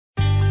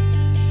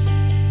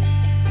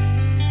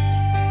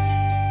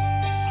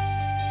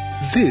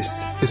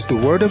This is the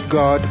Word of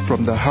God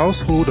from the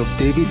Household of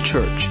David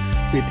Church.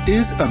 It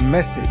is a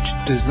message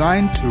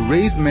designed to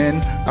raise men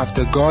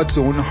after God's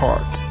own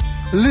heart.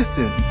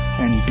 Listen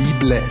and be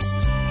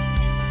blessed.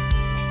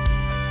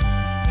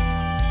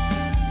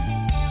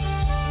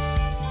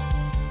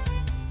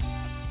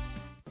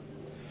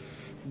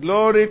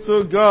 Glory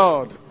to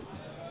God.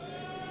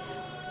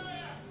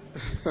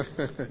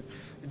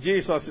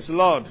 Jesus is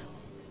Lord.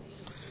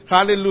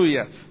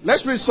 Hallelujah.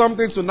 Let's read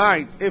something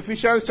tonight.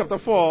 Ephesians chapter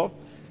 4.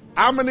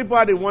 How many people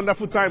had a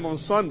wonderful time on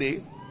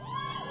Sunday?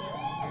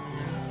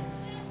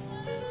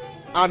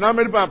 And how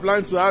many people are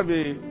planning to have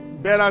a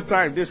better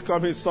time this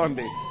coming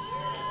Sunday?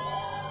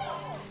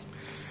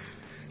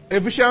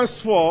 Ephesians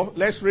 4.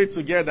 Let's read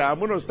together. I'm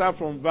going to start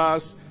from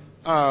verse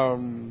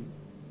 10.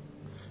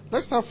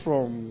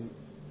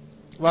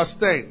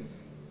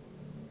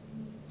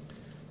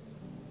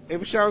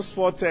 Ephesians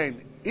 4:10.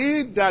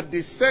 He that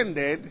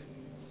descended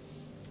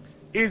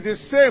is the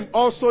same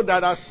also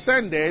that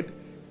ascended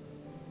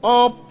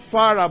up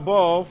far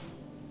above,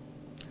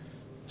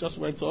 just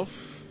went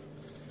off,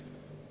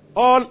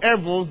 all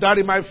heavens, that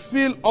he might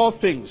fill all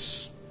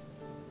things.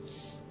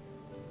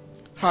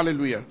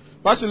 Hallelujah.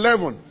 Verse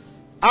 11.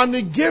 And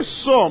he gave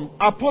some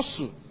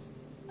apostles,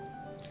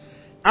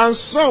 and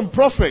some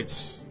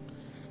prophets,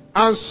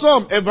 and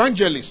some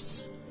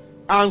evangelists,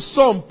 and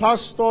some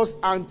pastors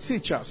and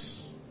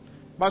teachers.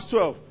 Verse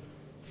 12.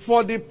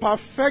 For the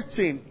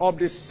perfecting of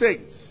the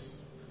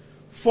saints,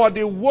 for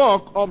the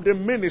work of the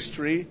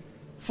ministry,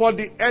 for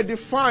the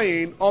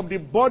edifying of the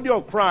body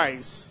of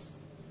Christ,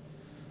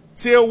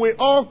 till we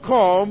all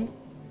come.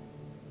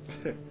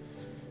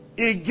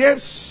 He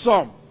gave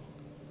some,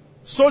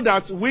 so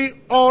that we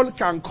all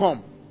can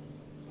come.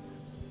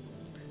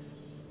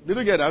 Did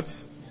you get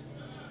that?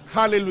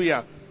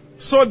 Hallelujah.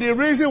 So the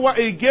reason why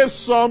he gave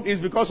some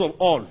is because of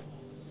all.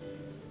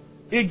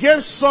 He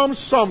gave some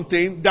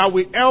something that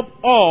will help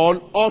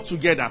all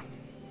together.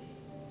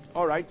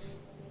 All right.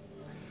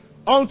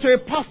 Unto a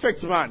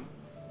perfect man,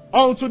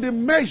 unto the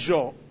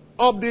measure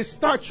of the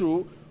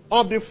stature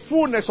of the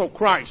fullness of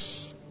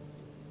Christ,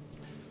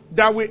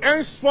 that we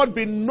henceforth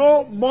be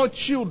no more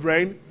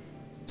children,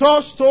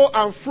 tossed to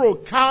and fro,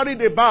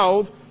 carried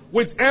about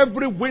with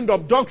every wind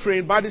of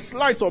doctrine by the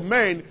sleight of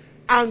men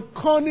and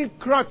cunning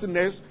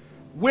craftiness,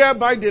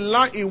 whereby they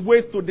lie in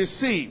wait to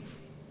deceive.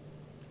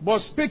 But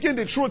speaking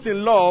the truth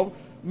in love,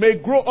 may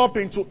grow up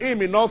into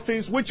him in all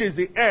things, which is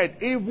the head,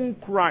 even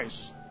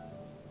Christ.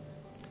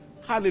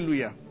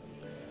 Hallelujah.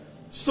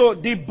 So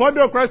the body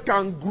of Christ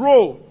can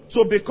grow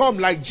to become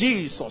like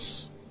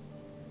Jesus.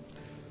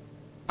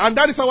 And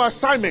that is our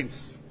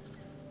assignment.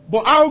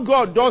 But how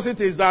God does it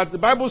is that the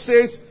Bible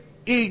says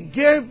he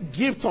gave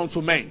gifts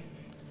unto men.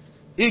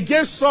 He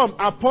gave some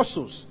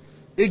apostles.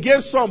 He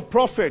gave some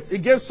prophets. He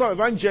gave some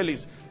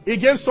evangelists. He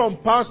gave some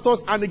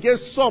pastors, and he gave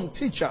some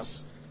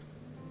teachers.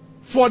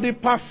 For the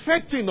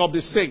perfecting of the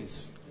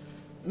saints.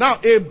 Now,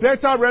 a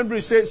better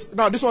rendering says,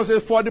 now this one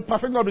says, for the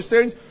perfecting of the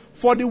saints,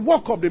 for the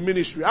work of the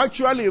ministry.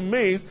 Actually, it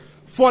means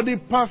for the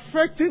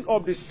perfecting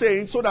of the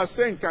saints, so that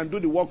saints can do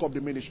the work of the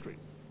ministry.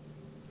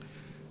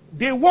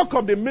 The work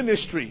of the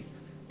ministry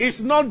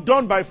is not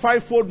done by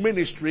fivefold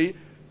ministry.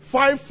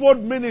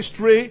 Fivefold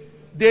ministry,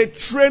 they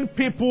train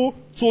people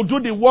to do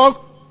the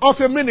work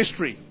of a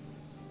ministry.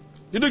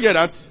 Did you get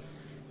that?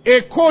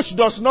 A coach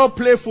does not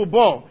play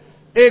football.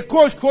 A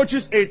coach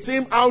coaches a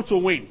team how to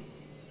win.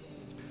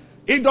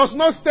 He does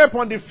not step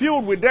on the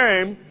field with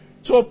them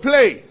to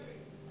play.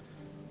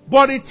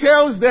 But he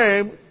tells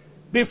them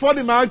before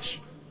the match,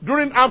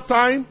 during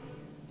halftime,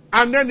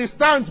 and then he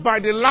stands by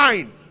the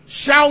line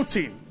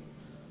shouting.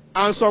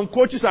 And some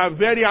coaches are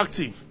very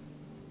active.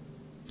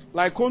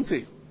 Like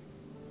Conte.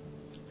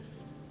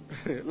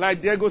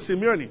 Like Diego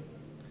Simeone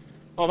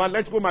of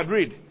Atletico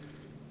Madrid.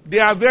 They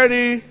are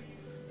very,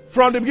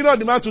 from the beginning of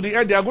the match to the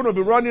end, they are going to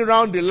be running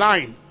around the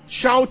line,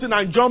 shouting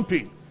and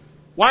jumping.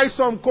 Why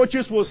some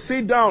coaches will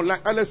sit down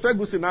like Alex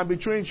Ferguson and be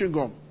chewing chewing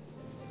gum.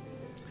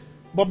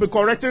 But be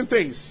correcting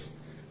things.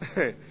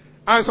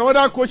 And some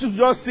other coaches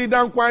will just sit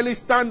down quietly,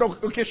 stand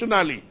up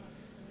occasionally.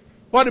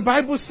 But the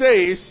Bible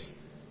says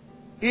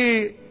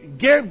he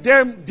gave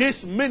them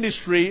this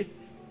ministry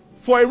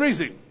for a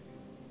reason.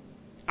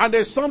 And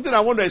there's something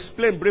I want to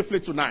explain briefly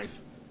tonight.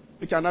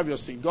 You can have your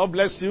seat. God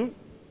bless you.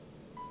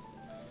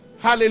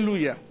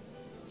 Hallelujah.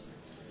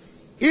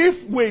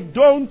 If we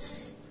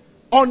don't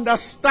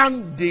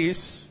understand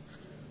this,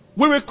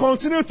 we will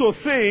continue to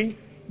think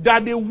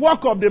that the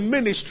work of the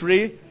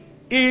ministry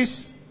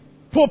is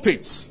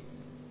pulpits.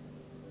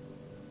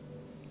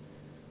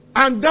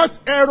 And that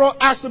error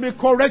has to be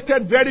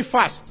corrected very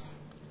fast.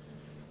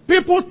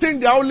 People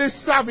think they are only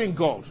serving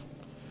God.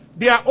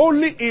 They are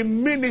only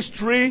in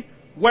ministry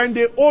when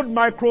they hold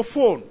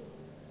microphone.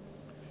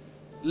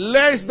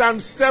 Less than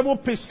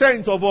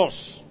 7% of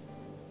us.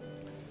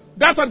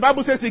 That's what the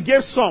Bible says he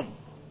gave some.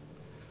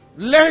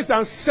 Less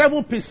than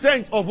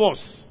 7% of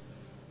us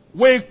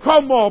will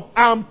come up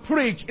and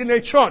preach in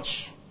a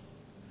church.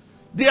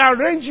 The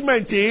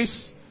arrangement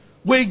is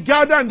we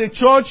gather in the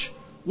church,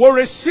 we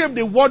receive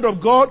the word of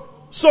God,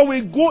 So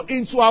we go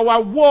into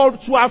our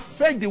world to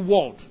affect the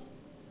world.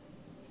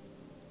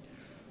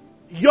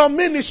 Your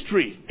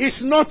ministry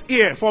is not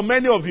here for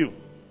many of you.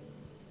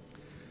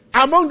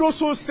 Among those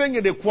who sing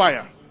in the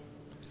choir,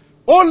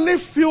 only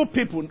few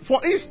people,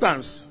 for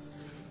instance,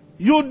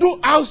 you do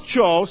house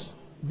chores,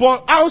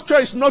 but house chore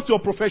is not your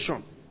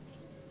profession.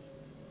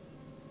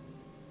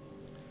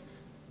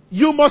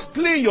 You must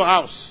clean your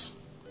house.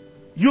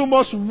 You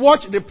must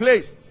watch the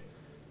place.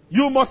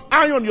 You must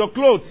iron your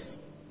clothes.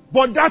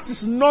 But that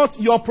is not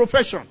your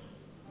profession.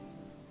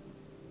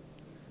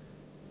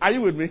 Are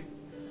you with me?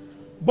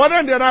 But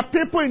then there are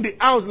people in the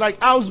house, like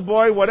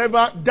houseboy,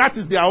 whatever, that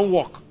is their own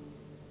work.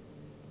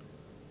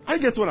 I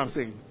get what I'm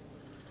saying.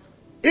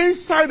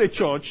 Inside the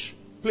church,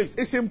 please,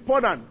 it's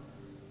important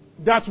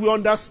that we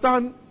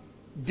understand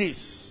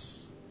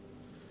this.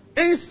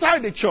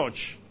 Inside the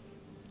church,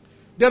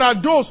 there are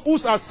those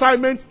whose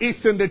assignment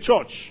is in the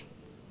church,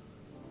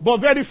 but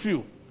very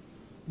few.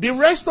 The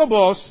rest of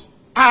us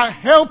are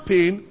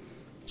helping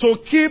to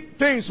keep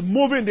things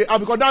moving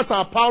because that's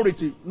our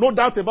priority. No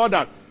doubt about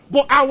that.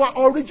 But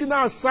our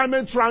original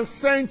assignment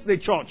transcends the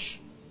church.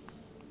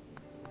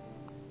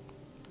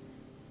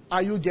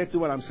 Are you getting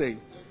what I'm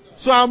saying?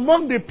 So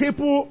among the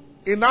people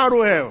in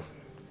ROL,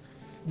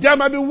 there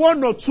might be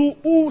one or two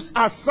whose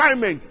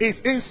assignment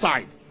is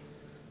inside.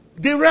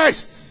 The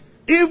rest,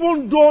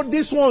 even though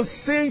this one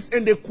sings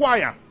in the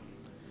choir,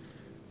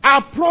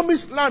 our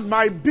promised land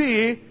might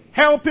be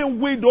helping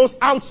widows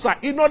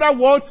outside. In other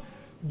words,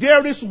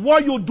 there is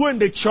what you do in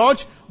the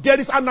church. There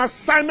is an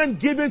assignment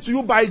given to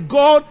you by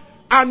God,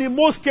 and in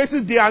most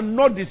cases, they are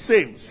not the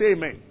same. Say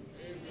amen.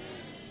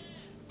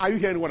 Are you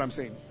hearing what I'm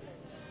saying?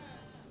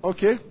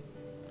 Okay.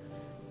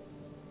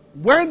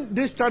 When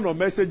this kind of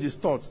message is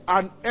taught,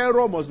 an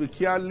error must be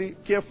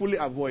carefully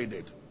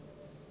avoided.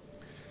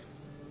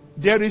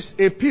 There is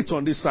a pit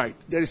on this side.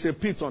 There is a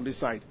pit on this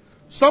side.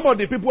 Some of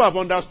the people have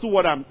understood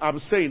what I'm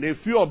saying. A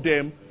few of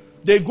them,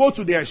 they go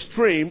to the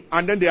extreme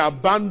and then they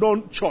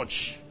abandon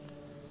church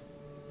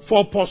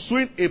for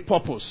pursuing a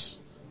purpose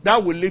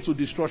that will lead to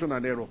destruction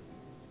and error.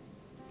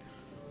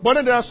 But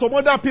then there are some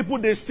other people,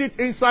 they sit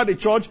inside the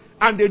church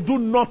and they do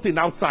nothing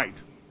outside.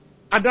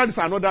 And that is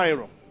another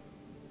error.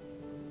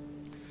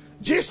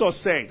 Jesus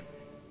said,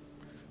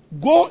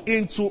 go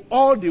into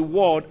all the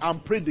world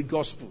and preach the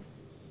gospel.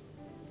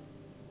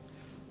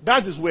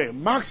 That is where,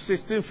 Mark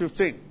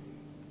 16:15.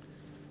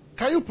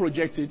 Can you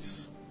project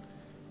it?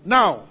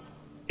 Now,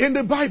 in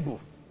the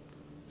Bible,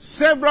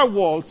 several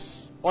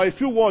words or a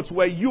few words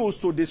were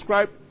used to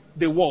describe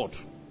the world.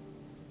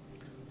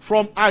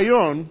 From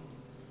ion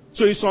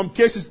to, in some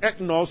cases,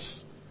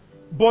 ethnos.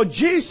 But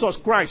Jesus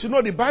Christ,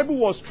 the Bible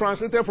was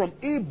translated from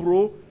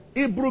Hebrew,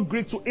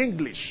 Greek to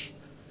English.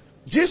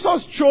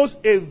 Jesus chose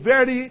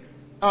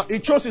he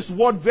chose his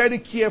word very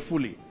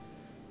carefully.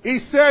 He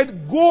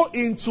said, go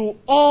into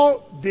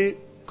all the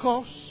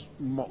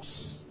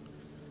cosmos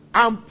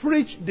and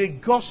preach the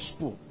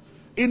gospel.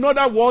 In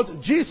other words,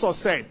 Jesus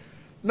said,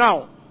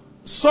 now,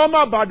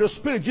 somehow by the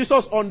Spirit,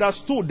 Jesus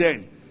understood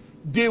then,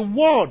 the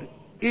word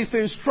is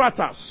in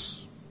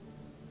stratas.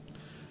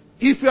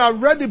 If you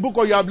have read the book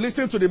or you have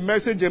listened to the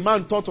message, a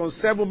man taught on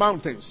 7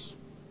 mountains.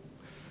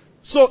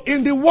 So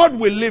in the world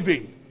we live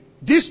in,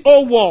 this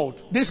whole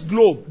world, this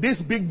globe, this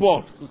big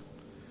board,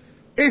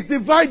 is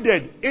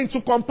divided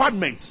into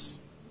compartments.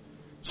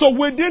 So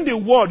within the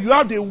world, you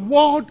have the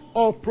world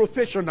of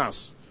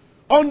professionals,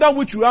 under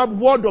which you have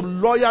world of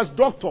lawyers,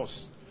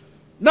 doctors.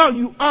 Now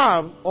you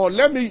have, or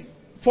let me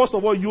first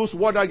of all use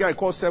what that guy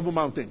calls 7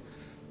 mountains.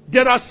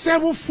 There are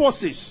 7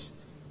 forces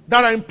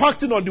that are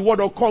impacting on the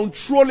world or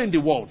controlling the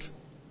world.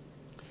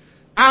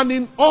 And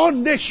in all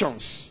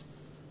nations,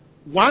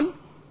 one,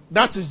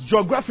 that is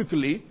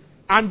geographically,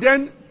 and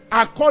then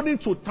according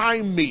to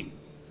time mean.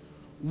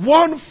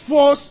 One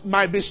force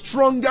might be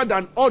stronger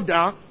than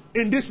other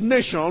in this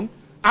nation,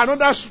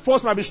 another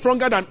force might be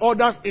stronger than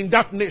others in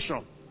that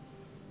nation.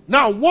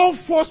 Now, one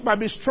force might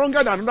be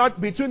stronger than another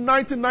between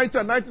 1990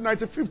 and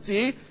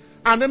 1950,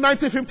 and then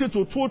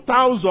 1950 to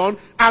 2000,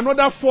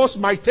 another force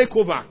might take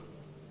over.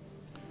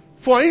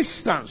 For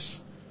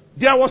instance,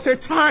 there was a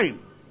time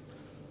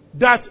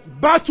that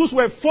battles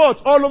were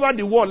fought all over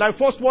the world, like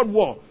First World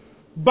War,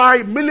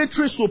 by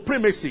military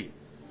supremacy.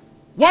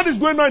 What is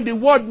going on in the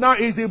world now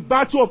is a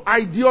battle of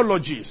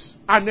ideologies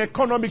and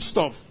economic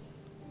stuff.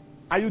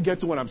 Are you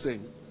getting what I'm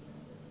saying?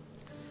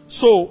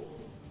 So,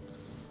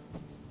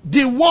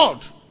 the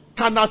world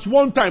can at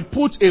one time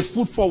put a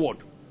foot forward,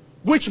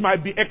 which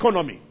might be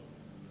economy.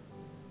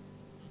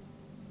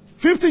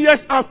 50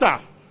 years after,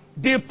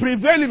 the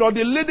prevailing or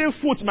the leading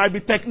foot might be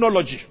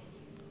technology.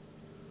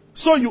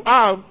 So you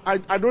have, I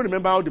don't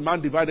remember how the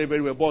man divided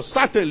very well, but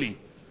certainly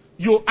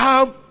you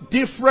have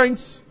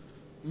different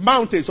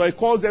mountains, or he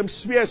calls them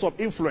spheres of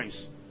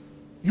influence.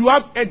 You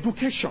have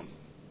education.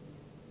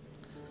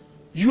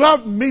 You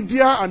have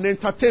media and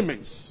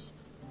entertainments.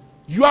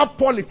 You have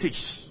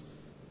politics.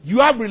 You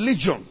have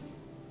religion.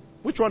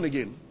 Which one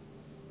again?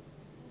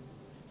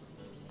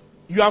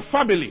 You have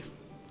family.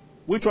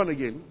 Which one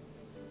again?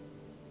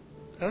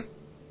 Huh?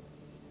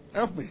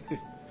 Help me.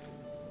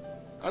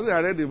 I think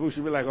I read the book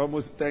should be like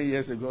almost 10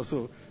 years ago.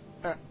 So,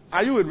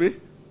 are you with me?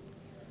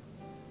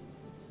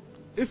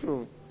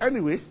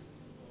 Anyway,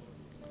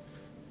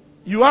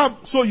 you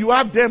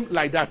have them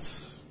like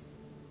that.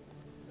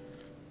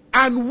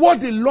 And what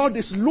the Lord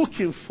is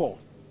looking for,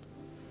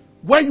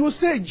 when you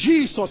say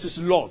Jesus is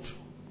Lord,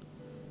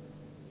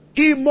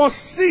 He must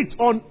sit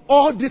on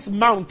all these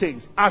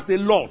mountains as the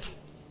Lord.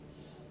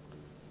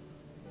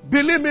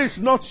 Believe me, it's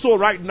not so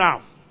right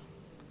now.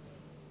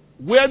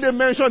 Where they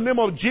mention the name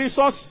of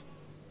Jesus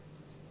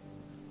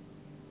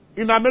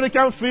in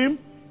American film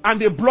and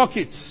they block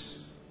it.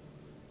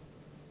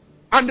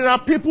 And there are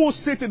people who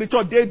sit in the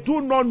church, they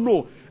do not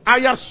know. I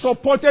have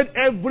supported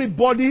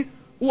everybody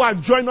who has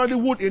joined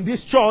Hollywood in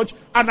this church,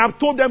 and I've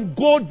told them,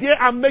 go there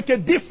and make a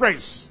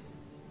difference.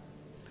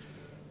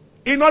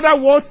 In other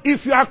words,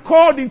 if you are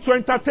called into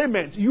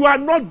entertainment, you are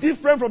not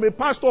different from a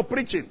pastor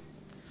preaching.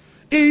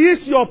 He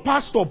is your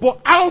pastor, but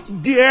out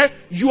there,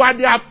 you are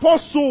the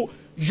apostle.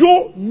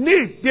 You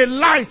need the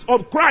light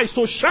of Christ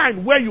to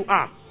shine where you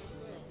are.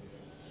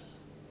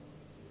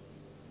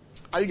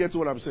 Are you getting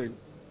what I'm saying?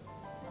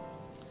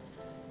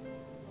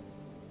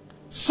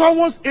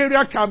 Someone's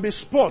area can be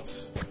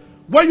sports.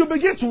 When you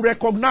begin to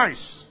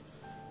recognize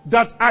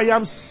that I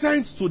am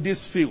sent to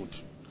this field,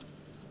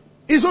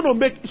 it's going to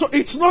make, so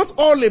it's not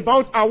all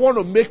about I want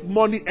to make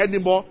money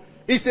anymore.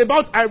 It's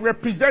about I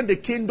represent the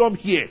kingdom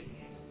here.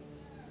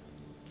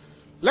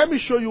 Let me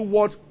show you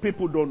what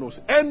people don't know.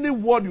 Any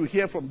word you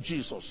hear from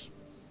Jesus,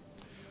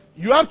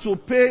 you have to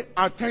pay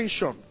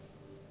attention.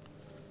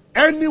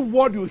 Any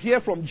word you hear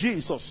from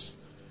Jesus,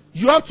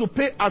 you have to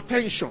pay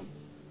attention.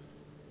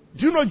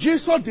 Do you know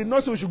Jesus did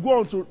not say we should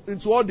go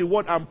into all the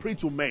world and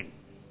preach to men.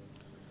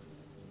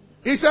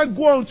 He said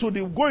go into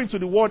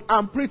the world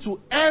and preach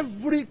to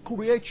every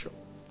creature.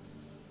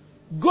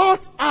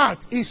 God's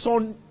heart is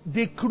on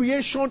the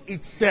creation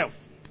itself.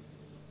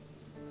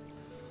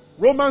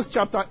 Romans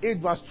chapter 8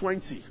 verse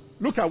 20.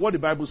 Look at what the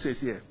Bible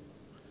says here.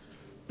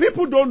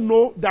 People don't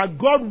know that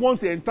God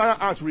wants the entire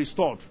earth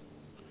restored.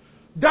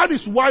 That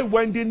is why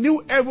when the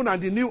new heaven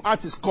and the new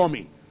earth is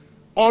coming,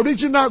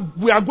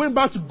 we are going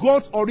back to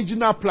God's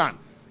original plan.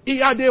 He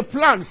had a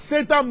plan.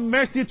 Satan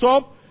messed it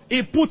up.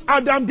 He put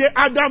Adam there.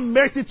 Adam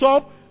messed it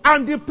up.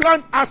 And the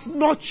plan has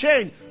not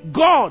changed.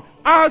 God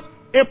has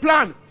a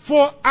plan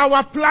for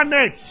our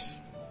planet.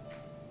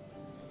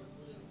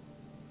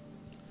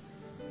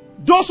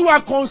 Those who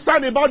are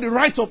concerned about the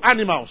rights of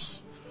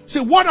animals. See,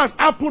 what has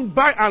happened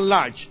by and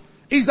large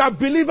is that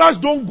believers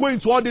don't go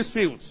into all these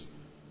fields.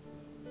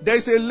 There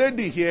is a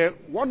lady here,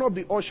 one of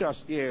the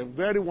ushers here,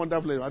 very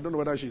wonderful lady. I don't know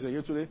whether she's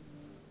here today.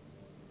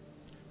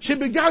 She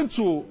began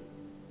to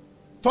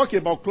talk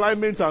about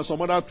climate and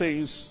some other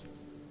things.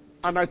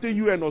 And I think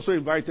UN also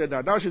invited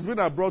her. Now she's been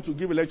abroad to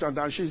give a lecture,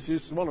 and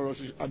she's one of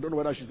us. I don't know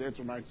whether she's here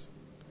tonight.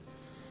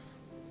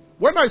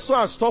 When I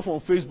saw her stuff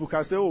on Facebook,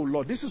 I said, oh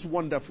Lord, this is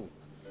wonderful.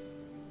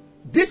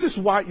 This is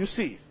why, you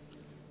see,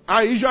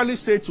 I usually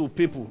say to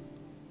people,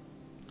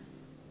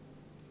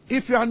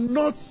 if you are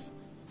not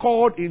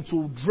called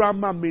into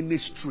drama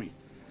ministry,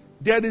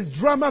 there is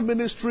drama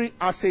ministry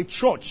as a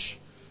church.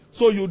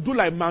 So you do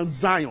like Mount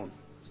Zion.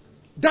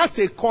 That's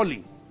a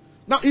calling.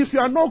 Now, if you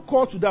are not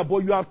called to that, but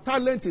you have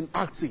talent in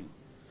acting,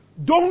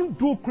 don't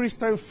do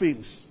Christian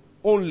films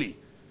only.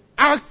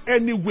 Act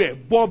anywhere,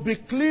 but be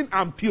clean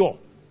and pure.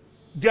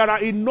 There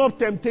are enough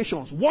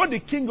temptations. What the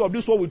king of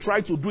this world will try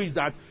to do is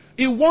that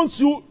he wants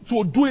you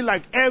to do it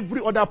like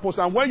every other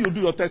person. And when you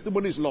do, your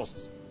testimony is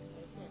lost.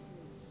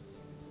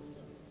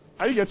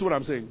 Are you getting what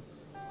I'm saying?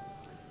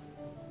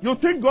 You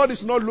think God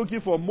is not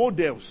looking for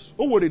models?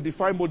 Who would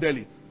define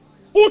modeling?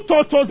 Who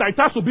taught us that it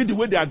has to be the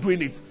way they are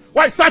doing it?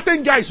 Why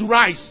certain guys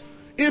rise?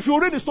 If you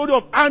read the story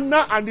of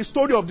Anna and the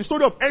story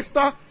of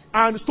Esther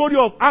and the story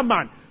of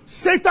Haman,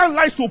 Satan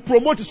likes to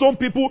promote his own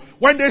people.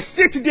 When they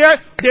sit there,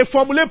 they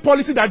formulate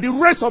policy that the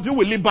rest of you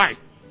will live by.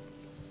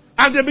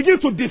 And they begin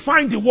to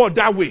define the word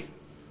that way.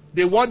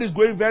 The word is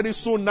going very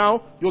soon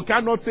now. You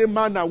cannot say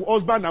man and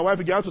husband and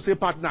wife. You have to say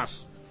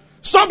partners.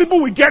 Some people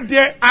will get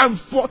there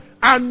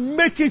and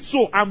make it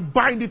so and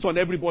bind it on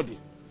everybody.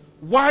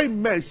 Why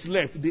men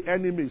slept, the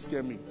enemy is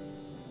coming.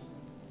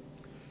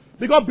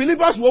 Because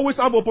believers will always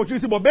have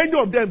opportunity, but many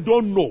of them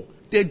don't know.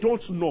 They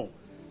don't know.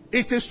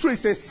 It is true,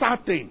 it's a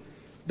certain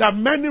that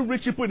many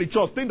rich people in the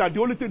church think that the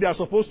only thing they are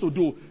supposed to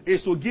do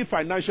is to give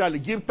financially,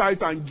 give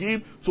tithes and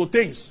give to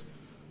things.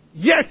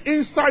 Yet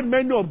inside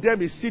many of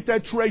them is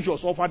seated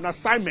treasures of an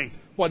assignment,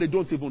 but they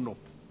don't even know.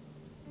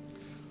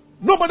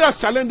 Nobody has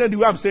challenged them the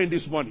way I'm saying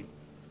this morning.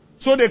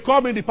 So they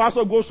come in, the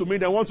pastor goes to me,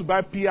 they want to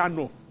buy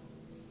piano.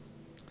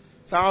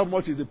 So how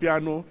much is the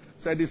piano?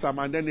 Say this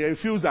and then they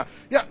refuse that.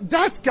 Yeah,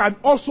 that can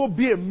also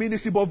be a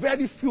ministry, but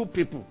very few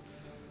people.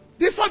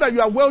 The fact that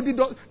you are wealthy,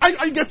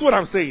 I get what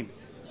I'm saying.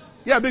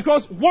 Yeah,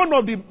 because one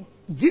of the,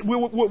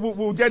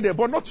 we'll get there,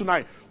 but not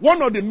tonight.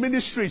 One of the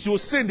ministries you'll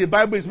see in the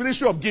Bible is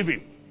ministry of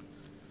giving.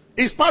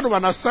 It's part of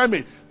an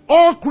assignment.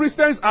 All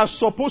Christians are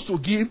supposed to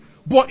give,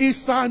 but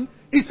it's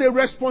a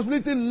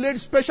responsibility laid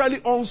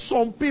especially on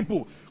some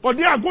people. But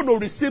they are going to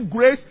receive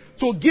grace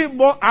to give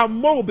more, and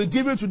more will be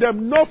given to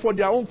them, not for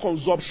their own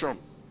consumption.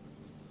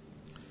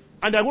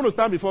 And they are going to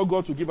stand before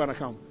God to give an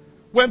account.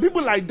 When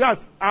people like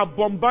that are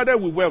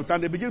bombarded with wealth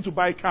and they begin to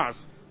buy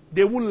cars,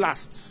 they won't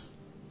last.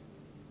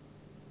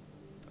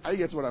 Are you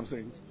getting what I'm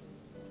saying?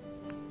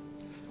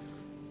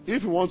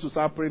 If you want to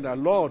start praying that,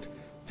 Lord,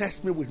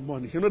 test me with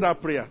money. You know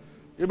that prayer?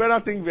 You better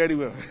think very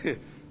well.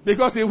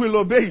 Because He will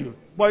obey you.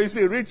 But you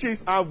see,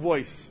 riches have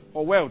voice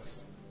or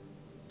wealth.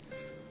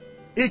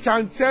 He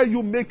can tell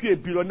you, make you a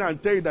billionaire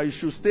and tell you that you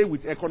should stay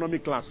with economy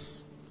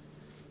class.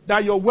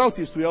 That your wealth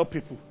is to help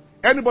people.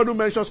 Anybody who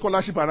mentions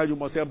scholarship and you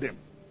must help them.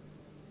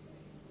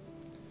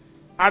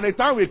 And the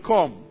time will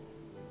come,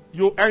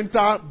 you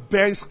enter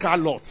Benz car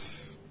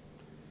lots.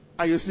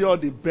 And you see all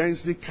the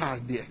Benz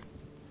cars there.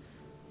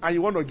 And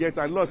you want to get,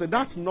 and Lord said,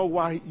 that's not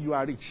why you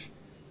are rich.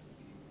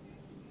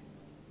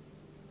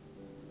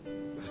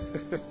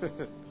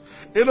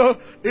 You know,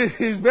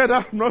 it's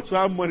better not to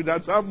have money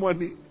than to have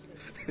money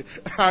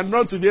and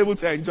not to be able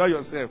to enjoy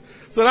yourself.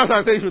 So that's why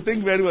I say you should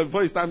think very well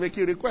before you start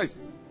making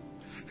requests.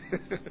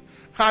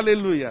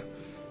 Hallelujah.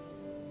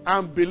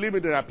 I'm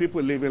believing there are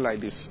people living like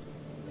this.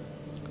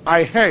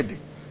 I heard,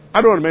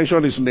 I don't want to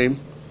mention his name,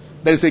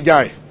 there's a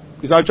guy,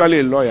 he's actually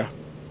a lawyer.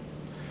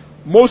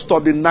 Most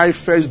of the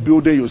nicest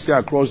building you see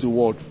across the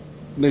world,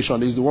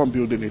 nation, is the one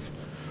building it.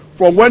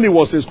 From when he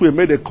was in school, he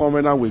made a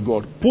covenant with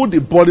God. Put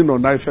the burden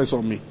on NIFES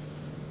on me.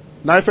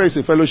 NIFES is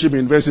a fellowship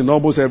invests in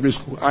almost every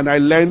school. And I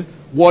learned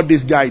what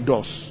this guy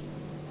does.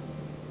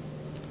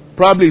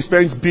 Probably he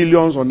spends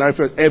billions on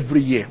NIFES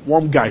every year.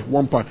 One guy,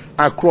 one part,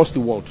 across the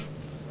world.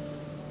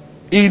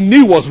 He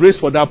knew he was raised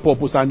for that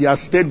purpose and he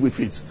has stayed with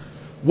it.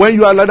 When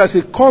you are like that,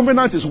 a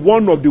covenant is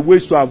one of the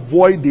ways to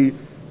avoid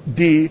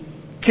the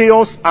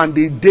chaos and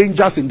the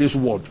dangers in this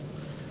world.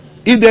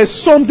 If there's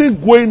something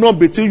going on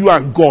between you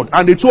and God,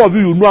 and the two of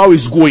you know how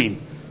it's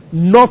going,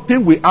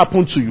 nothing will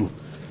happen to you.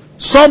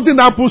 Something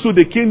happens to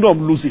the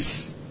kingdom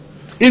loses.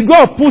 If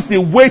God puts the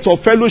weight of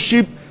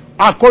fellowship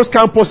across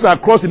campuses,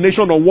 across the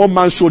nation on one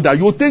man's shoulder,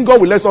 you think God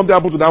will let something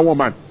happen to that one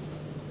man?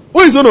 Who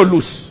is going to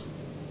lose?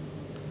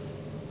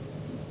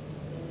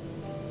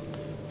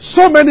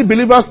 So many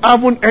believers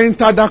haven't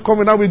entered that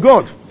covenant with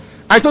God.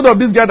 I told of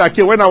this guy that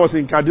came when I was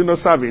in Cardinal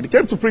Survey. He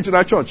came to preach in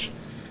that church.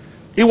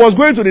 He was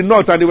going to the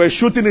north and they were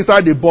shooting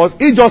inside the bus.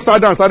 He just sat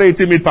down and started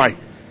eating meat pie.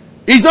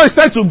 He just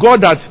said to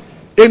God that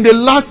in the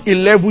last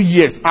 11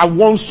 years, I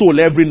won soul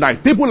every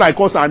night. People like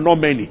us are not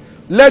many.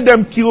 Let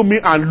them kill me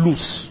and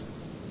lose.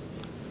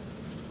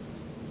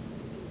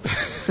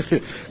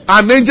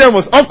 An angel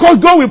was, of course,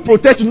 God will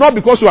protect you, not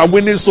because you are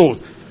winning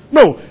souls.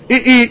 No,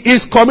 he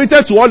is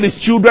committed to all his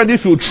children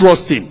if you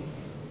trust him.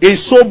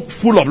 He's so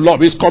full of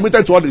love. He's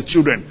committed to all his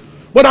children.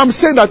 But I'm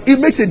saying that it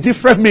makes a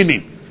different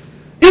meaning.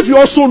 If you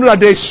also know that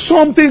there is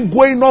something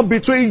going on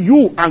between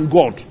you and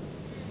God.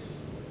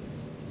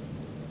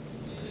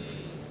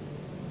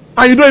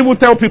 And you don't even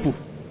tell people.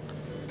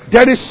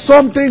 There is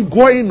something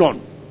going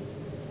on.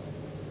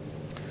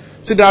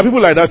 See, there are people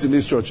like that in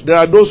this church. There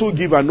are those who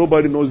give and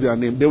nobody knows their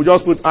name. They will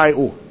just put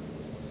I.O.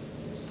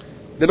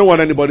 They don't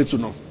want anybody to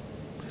know.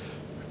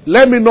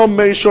 Let me not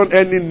mention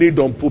any need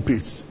on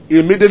pulpits.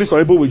 Immediately some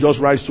people will just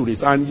rise to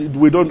it.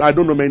 And I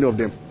don't know many of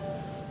them.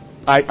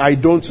 I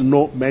don't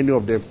know many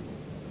of them.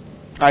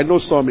 I know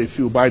some, a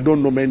few, but I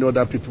don't know many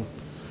other people.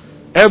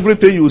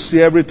 Everything you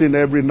see, everything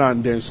every now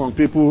and then, some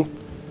people,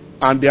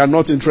 and they are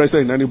not interested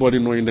in anybody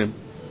knowing them.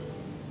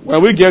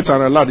 When we get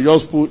an alert, they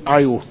just put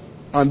I.O.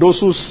 And those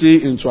who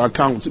see into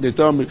account, they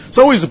tell me,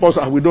 so who is the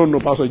pastor? We don't know,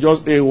 pastor.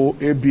 Just A.O.,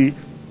 A.B.,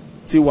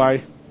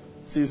 T.Y.,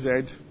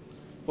 T.Z.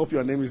 Hope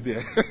your name is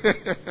there.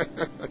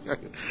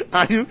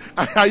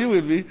 Are you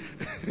with me?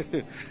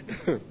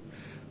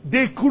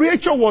 The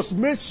creature was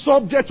made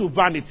subject to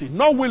vanity,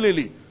 not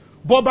willingly,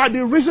 but by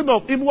the reason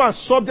of him who was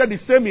subject the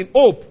same in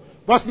hope.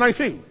 Verse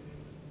 19.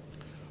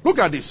 Look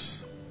at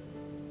this.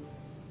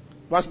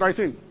 Verse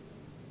 19.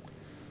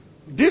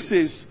 This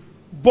is,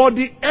 but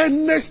the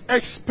earnest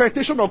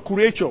expectation of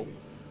creature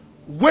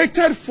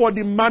waited for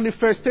the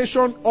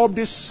manifestation of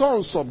the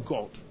sons of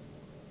God.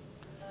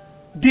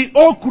 The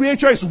whole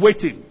creature is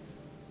waiting.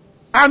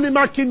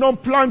 Animal kingdom,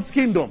 plant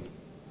kingdom.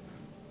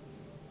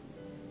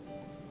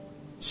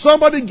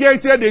 Somebody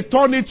gets here, they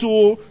turn it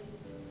to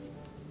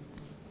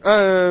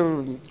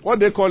what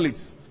they call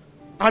it.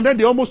 And then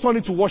they almost turn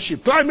it to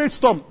worship. Climate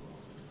storm.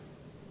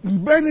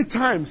 Many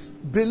times,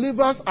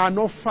 believers are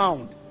not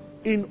found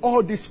in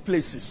all these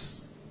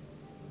places.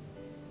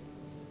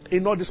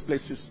 In all these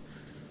places.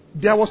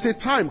 There was a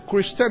time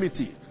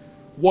Christianity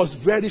was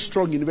very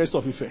strong in the University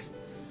of Ife.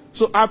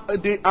 So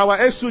our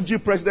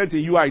SUG president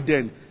in UI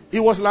then, he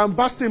was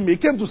lambasting me. He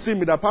came to see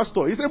me, the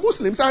pastor. He's a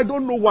Muslim. He said, I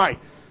don't know why.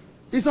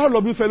 It's all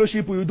of you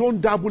fellowship, you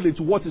don't dabble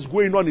into what is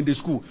going on in the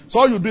school. So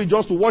all you do is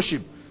just to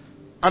worship.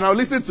 And I'll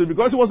listen to him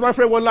because he was my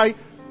friend. One like,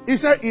 he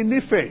said, in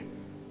Ife,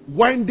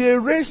 when they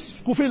raise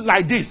school fees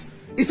like this,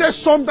 he said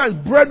sometimes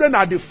brethren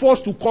are the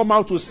first to come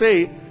out to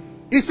say,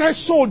 he said,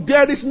 so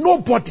there is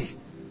nobody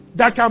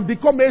that can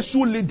become a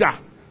school leader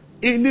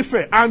in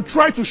Ife and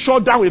try to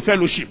shut down a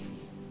fellowship.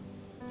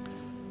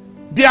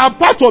 They are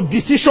part of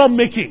decision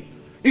making.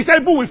 He said,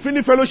 people will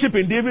finish fellowship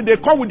in the evening, they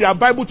come with their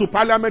Bible to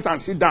parliament and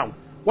sit down.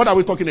 What are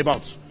we talking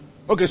about?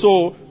 Okay,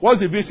 so what's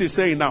the VC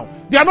saying now?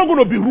 They are not going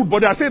to be rude, but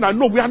they are saying that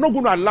no, we are not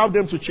going to allow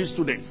them to cheat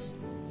students.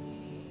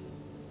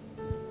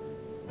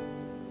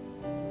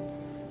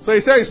 So he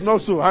said it's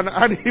not so.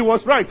 And he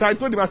was right. I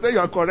told him, I said, you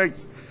are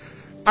correct.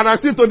 And I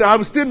still told him,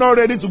 I'm still not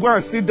ready to go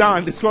and sit down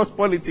and discuss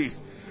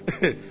politics.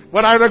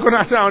 But I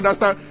recognize, I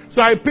understand.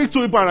 So I picked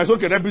two people and I said,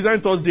 okay,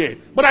 represent us there.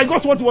 But I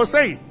got what he was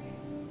saying.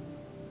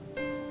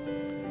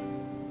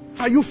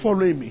 Are you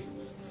following me?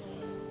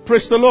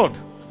 Praise the Lord.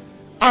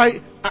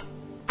 I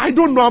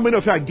don't know how many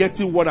of you are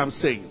getting what I'm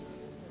saying.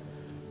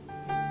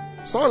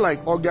 So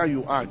like Olga,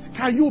 you asked,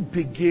 can you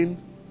begin?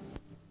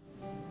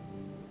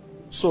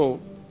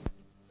 So,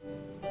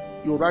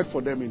 you write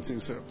for them in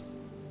Tinsel.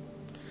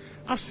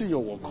 I've seen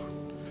your work.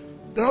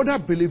 There are other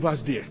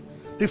believers there.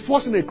 The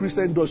first thing a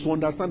Christian does is to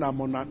understand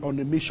I'm on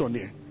a mission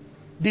here.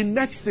 The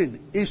next thing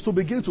is to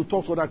begin to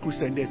talk to other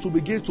Christians there, to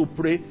begin to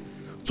pray,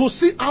 to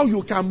see how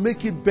you can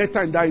make it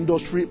better in that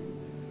industry,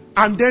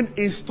 and then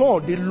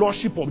install the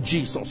Lordship of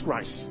Jesus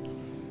Christ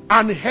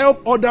and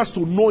help others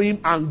to know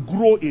Him and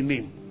grow in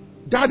Him.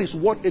 That is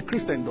what a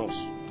Christian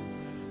does.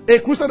 A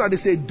Christian that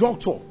is a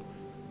doctor.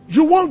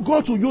 You want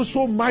God to use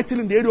so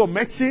mightily in the area of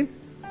medicine,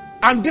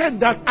 and then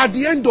that at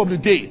the end of the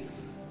day,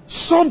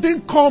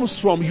 something comes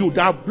from you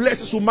that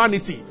blesses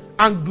humanity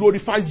and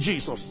glorifies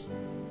Jesus.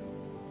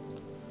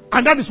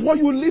 And that is what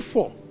you live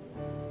for.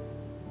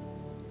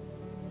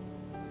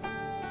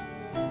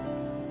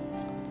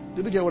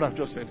 Did you get what I've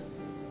just said?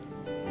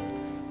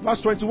 Verse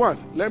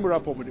 21. Let me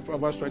wrap up with it.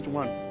 Verse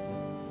 21.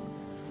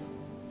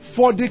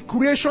 For the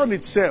creation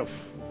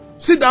itself.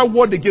 See that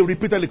word again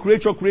repeatedly.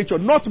 Creature,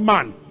 not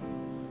man.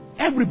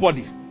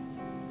 Everybody.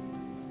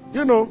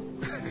 You know,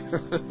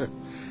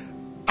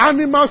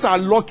 animals are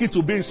lucky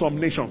to be in some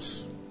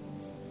nations.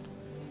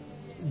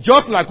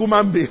 Just like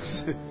human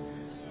beings.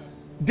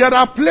 There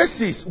are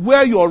places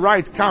where your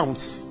right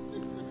counts.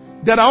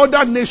 There are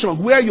other nations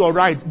where your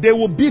right, they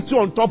will beat you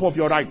on top of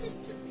your rights.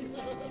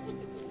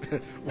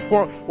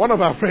 One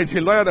of our friends,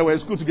 a lawyer that were in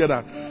school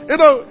together. You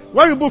know,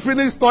 when people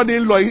finish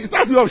studying law, he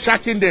starts way of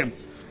shacking them.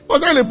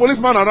 Was there a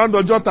policeman around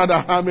the jota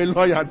that I'm a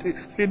lawyer?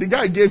 The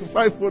guy gave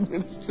 5 phone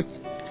minutes.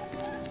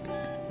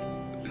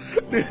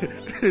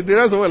 The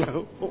rest of them like,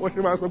 what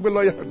am I supposed to be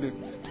lawyer?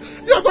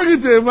 You're talking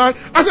to a man.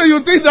 I said, you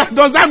think that,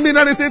 does that mean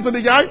anything to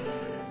the guy?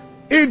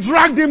 He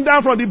dragged him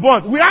down from the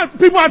bus.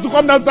 People had to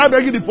come down and start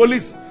begging the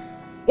police.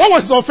 What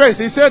was his offense?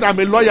 He said, I'm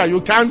a lawyer,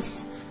 you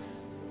can't.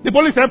 The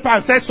police said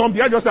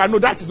something. I just said, no,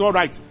 that is not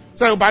right.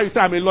 So you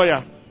say, I'm a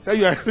lawyer. Say,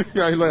 you're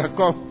a lawyer,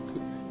 come.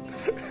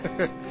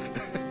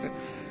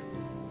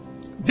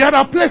 There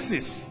are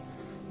places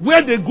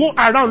where they go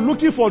around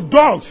looking for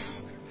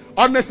dogs.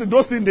 Honestly,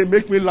 those things, they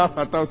make me laugh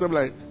at times. I'm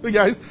like, you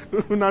guys,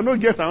 I don't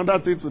get another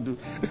thing to do.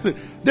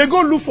 They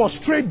go look for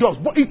stray dogs,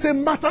 but it's a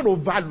matter of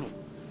value.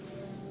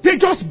 They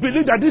just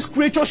believe that this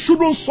creature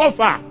shouldn't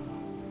suffer.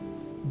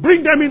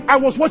 Bring them in. I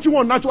was watching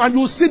one natural, and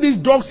you see these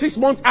dogs 6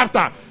 months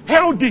after,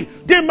 healthy.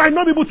 They might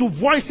not be able to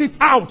voice it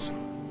out,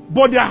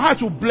 but their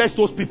heart will bless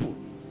those people.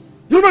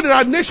 You know, there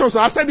are nations,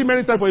 I've said it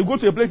many times, when you go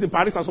to a place in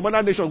Paris and some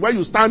other nations, where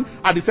you stand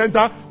at the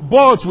center,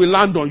 birds will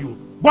land on you.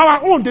 But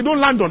our own, they don't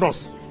land on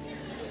us.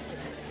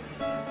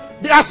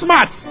 They are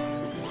smart.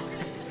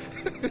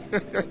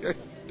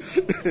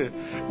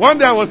 One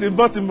day I was in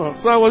Baltimore,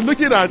 so I was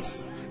looking at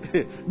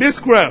this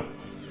squirrel.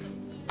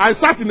 I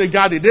sat in the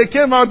garden. They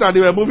came out and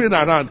they were moving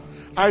around.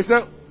 I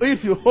said,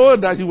 if you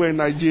hold that you were in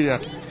Nigeria,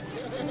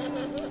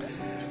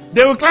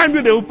 they will climb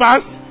you, they will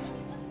pass.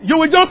 You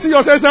will just see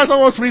yourself inside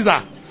someone's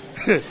freezer.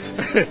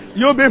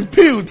 You've been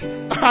peeled,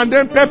 and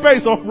then pepper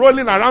is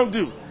rolling around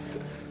you.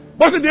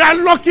 But see, they are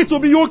lucky to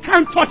be, you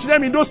can't touch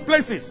them in those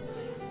places.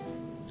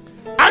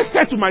 I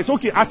said to myself,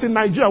 okay, as in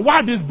Nigeria,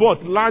 why are these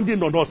birds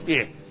landing on us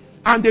here?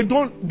 And they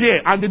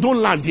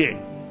don't land here.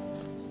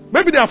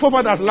 Maybe their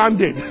forefathers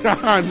landed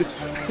and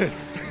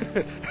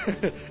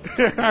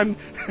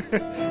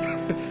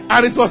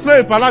it was not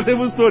a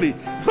palatable story.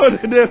 So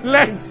they've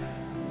learned.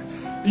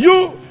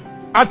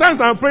 At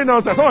times I'm praying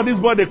outside, some of these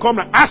birds, they come,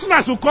 as soon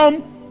as you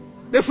come,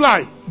 they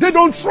fly. They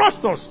don't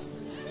trust us.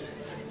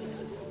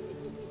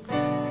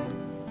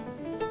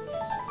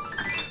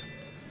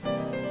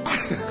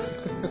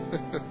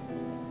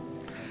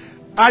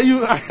 Are you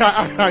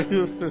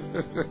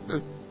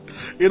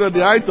you know,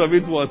 the height of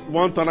it was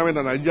one tournament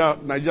that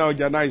Nigeria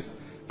organized.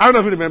 I don't know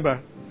if you remember.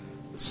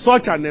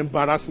 Such an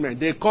embarrassment.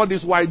 They caught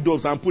these white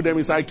doves and put them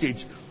inside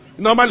cage.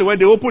 Normally when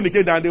they open the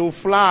cage, and they will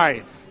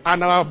fly,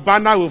 and our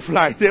banner will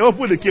fly. They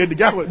open the cage, the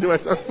guy will do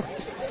it.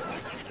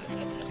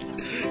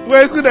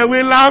 When school, then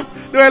we laughed.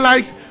 They were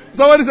like,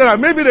 somebody said that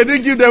maybe they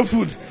didn't give them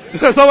food.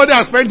 So somebody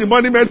has spent the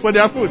money meant for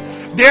their food.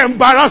 They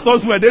embarrassed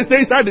us when they stay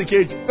inside the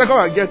cage. So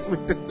come and get me.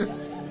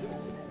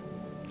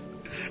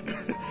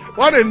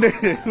 What a name.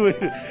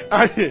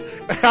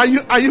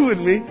 Are you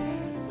with me?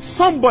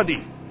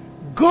 Somebody.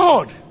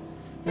 God.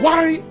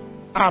 Why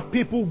are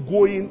people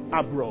going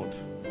abroad?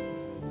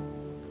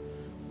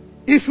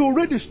 If you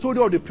read the story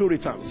of the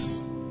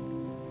Puritans,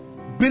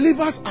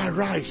 believers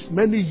arise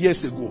many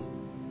years ago.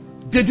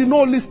 They did not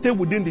only stay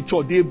within the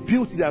church, they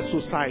built their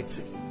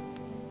society.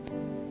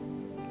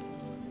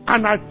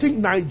 And I think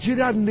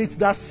Nigeria needs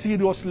that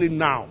seriously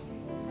now.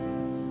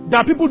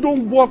 That people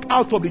don't walk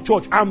out of the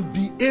church and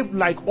behave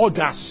like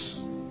others.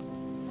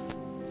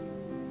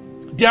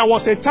 There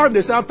was a time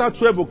they said after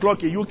 12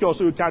 o'clock in UK or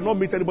so, you cannot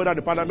meet anybody at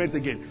the parliament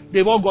again.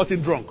 They've all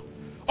gotten drunk.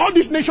 All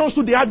these nations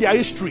too, they had their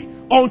history.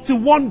 Until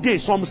one day,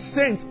 some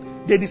saints,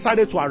 they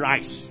decided to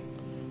arise.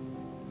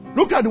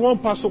 Look at the one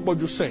Pastor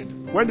Boju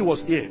said when he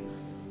was here.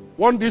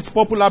 One this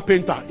popular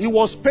painter. He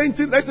was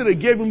painting, let's say they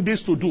gave him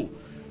this to do.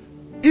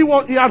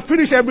 He had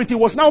finished everything.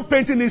 He was now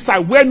painting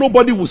inside where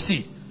nobody would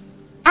see.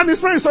 And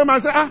his friend saw him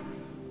and said,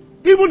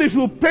 even if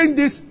you paint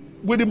this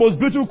with the most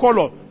beautiful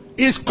color,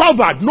 it's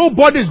covered.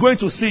 Nobody is going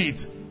to see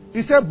it.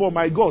 He said, but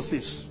my God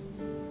says,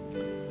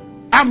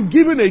 I'm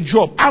given a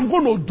job. I'm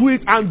going to do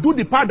it and do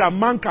the part that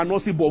man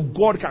cannot see, but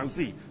God can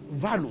see.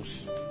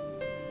 Values.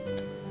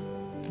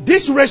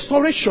 This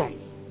restoration,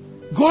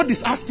 God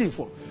is asking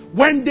for.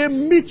 When they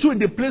meet you in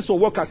the place of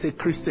work as a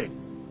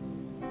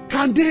Christian,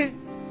 can they?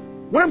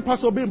 When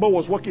Pastor Bimbo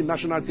was working in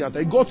National Theatre,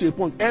 it got to a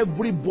point,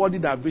 everybody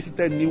that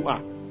visited knew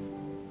her.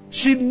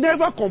 She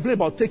never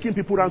complained about taking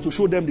people around to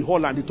show them the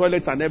hall and the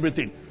toilets and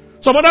everything.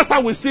 Some other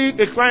time we see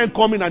a client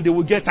coming and they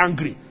will get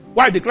angry.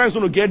 Why? The client's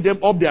going to get them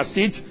up their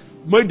seats,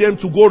 make them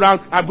to go around.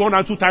 I've gone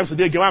around 2 times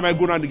today. Why am I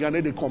going around again?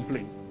 And they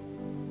complain.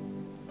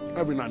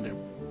 Every now and then.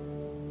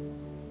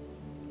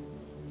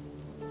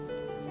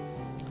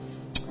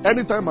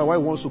 Anytime my wife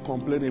wants to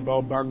complain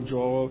about bank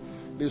job,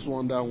 this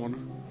one, that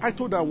one, I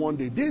told her one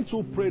day, didn't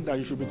you pray that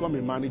you should become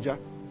a manager?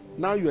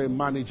 Now you're a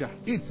manager.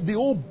 It's the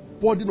whole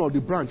burden of the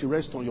branch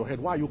rests on your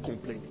head. Why are you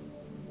complaining?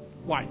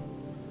 Why?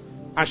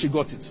 And she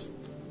got it.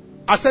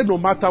 I said, no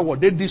matter what,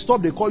 they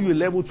disturb, they call you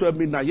 11, 12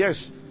 midnight.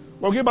 Yes.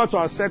 When we came back to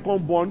our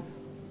second born,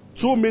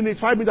 5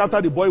 minutes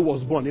after the boy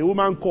was born, a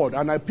woman called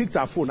and I picked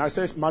her phone. I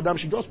said, madam,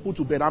 she just put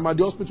to bed. I'm at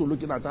the hospital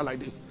looking at her like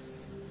this.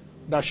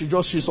 That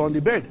she's on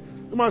the bed.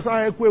 The man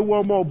said,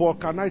 one more, but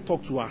can I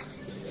talk to her?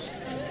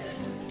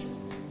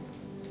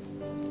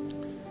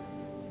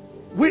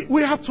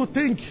 We have to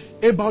think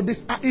about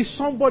this. Is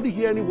somebody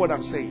hearing what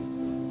I'm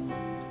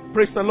saying?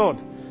 Praise the Lord.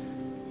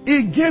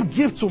 He gave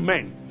gift to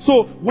men.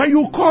 So when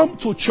you come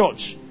to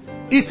church,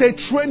 it's a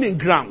training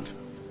ground.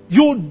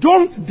 You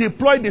don't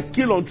deploy the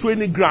skill on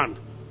training ground.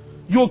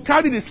 You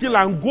carry the skill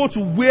and go to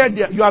where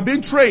you are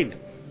being trained.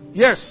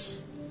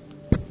 Yes.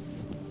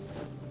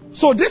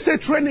 So this is a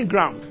training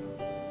ground.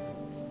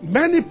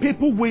 Many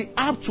people will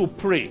have to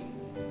pray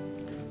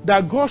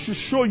that God should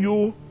show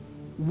you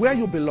where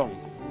you belong.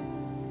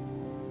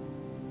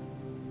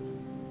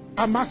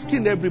 I'm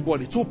asking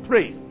everybody to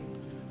pray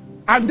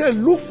and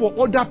then look for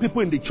other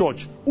people in the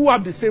church who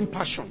have the same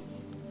passion.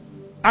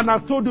 And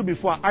I've told you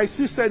before, I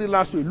said it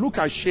last week, look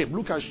at shape,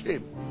 look at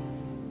shape.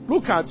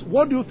 Look at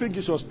what do you think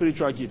is your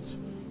spiritual gift?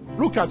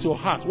 Look at your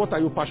heart, what are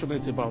you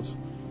passionate about?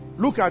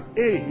 Look at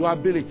your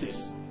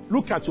abilities.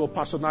 Look at your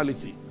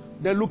personality.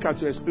 Then look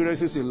at your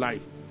experiences in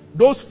life.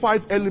 Those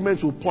 5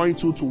 elements will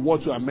point you to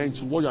what you are meant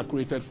to, what you are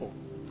created for.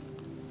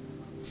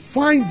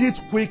 Find it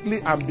quickly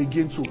and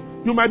begin to.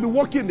 You might be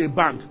working in a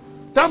bank.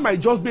 That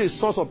might just be a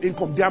source of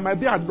income. There might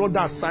be another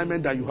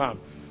assignment that you have.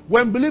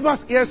 When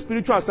believers hear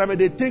spiritual assignment,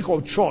 they think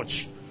of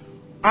church.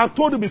 I've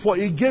told you before,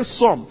 he gave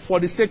some for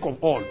the sake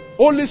of all.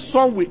 Only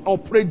some will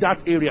operate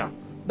that area.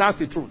 That's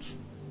the truth.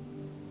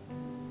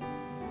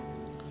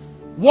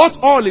 What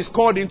all is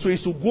called into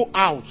is to go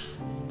out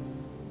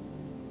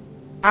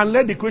and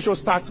let the creation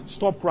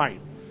stop crying.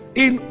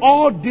 In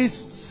all these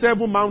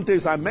 7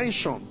 mountains I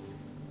mentioned,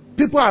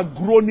 people are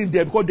groaning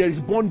there because there is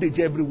bondage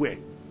everywhere.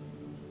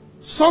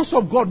 Sons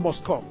of God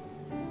must come.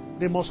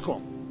 They must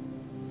come.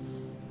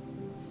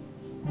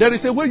 There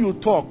is a way you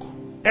talk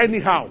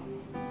anyhow,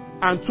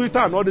 and Twitter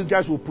and all these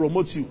guys will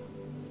promote you.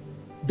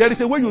 There is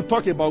a way you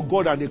talk about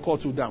God and they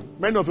cut you down.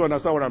 Many of you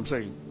understand what I'm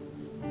saying.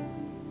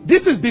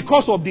 This is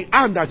because of the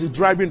hand that is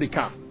driving the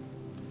car.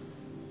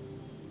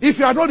 If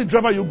you are not the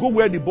driver, you go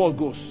where the ball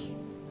goes.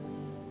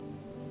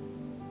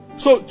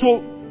 So to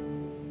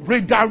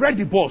redirect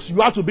the bus,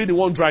 you have to be the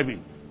one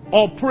driving.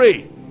 Or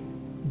pray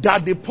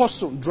that the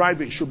person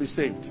driving should be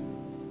saved.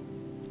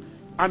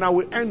 And I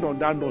will end on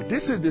that note.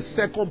 This is the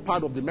second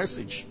part of the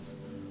message,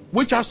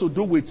 which has to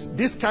do with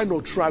this kind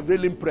of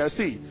traveling prayer.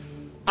 See,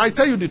 I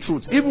tell you the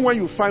truth. Even when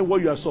you find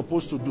what you are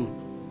supposed to do,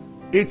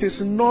 it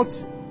is not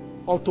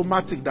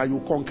automatic that you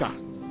conquer.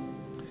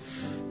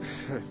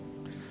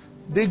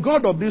 The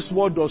God of this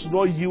world does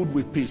not yield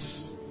with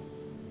peace.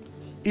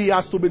 He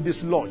has to be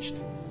dislodged.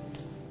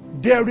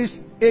 There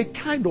is a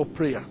kind of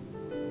prayer.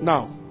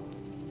 Now,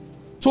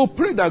 to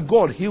pray that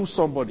God heals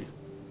somebody,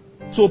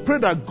 to pray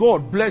that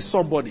God bless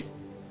somebody,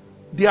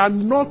 they are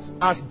not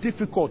as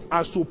difficult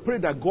as to pray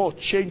that God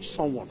change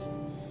someone.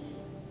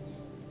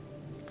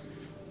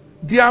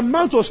 The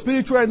amount of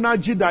spiritual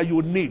energy that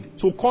you need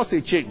to cause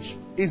a change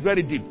is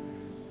very deep.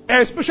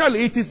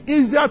 Especially, it is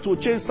easier to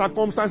change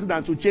circumstances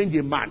than to change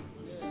a man.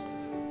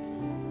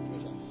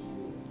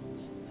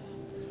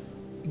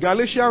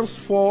 Galatians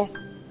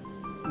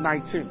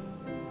 4:19.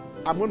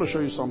 I'm going to show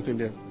you something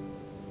there.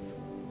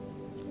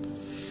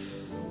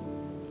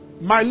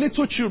 My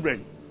little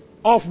children,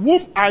 of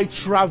whom I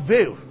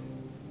travail.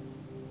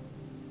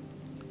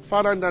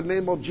 Father, in the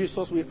name of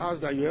Jesus, we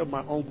ask that you help my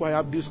uncle. I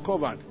have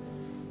discovered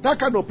that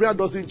kind of prayer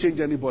doesn't change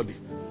anybody.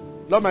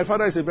 Lord, my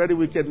father is a very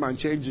wicked man.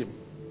 Change him.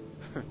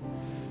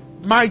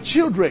 My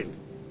children,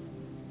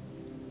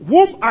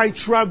 whom I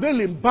travail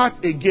in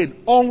birth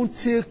again,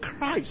 until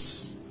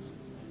Christ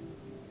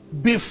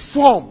be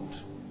formed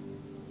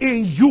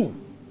in you.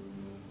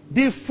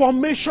 The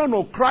formation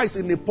of Christ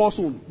in a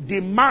person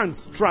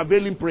demands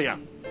travailing prayer.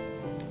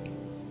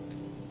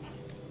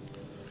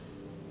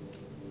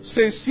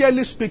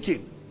 Sincerely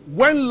speaking,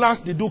 when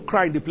last did you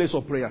cry in the place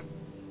of prayer?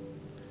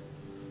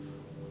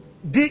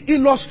 The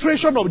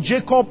illustration of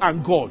Jacob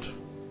and God,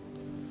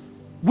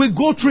 we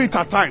go through it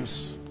at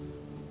times.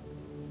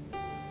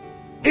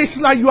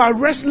 It's like you are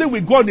wrestling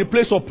with God in the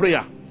place of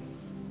prayer,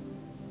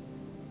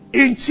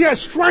 in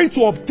tears, trying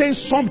to obtain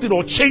something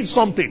or change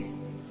something.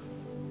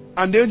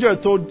 And the angel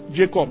told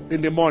Jacob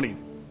in the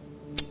morning,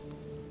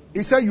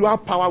 he said, you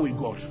have power with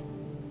God.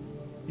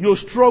 You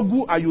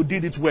struggle and you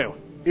did it well.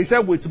 He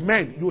said, with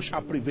men you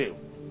shall prevail.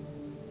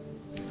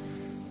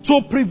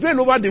 To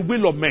prevail over the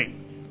will of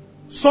men,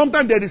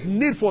 sometimes there is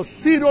need for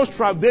serious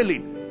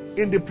travailing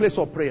in the place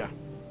of prayer.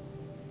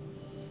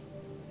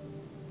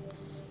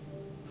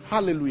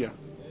 Hallelujah.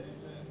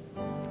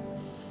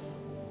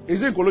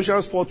 Is it in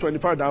Colossians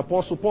 4:25 that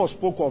Apostle Paul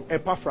spoke of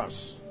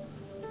Epaphras?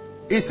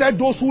 He said,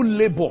 those who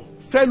labor,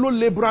 fellow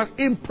laborers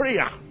in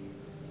prayer.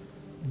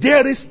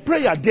 There is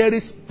prayer. There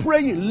is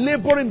praying,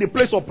 laboring in the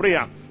place of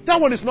prayer.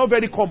 That one is not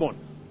very common.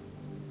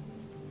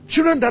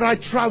 Children that I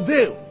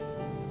travail.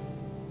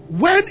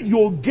 When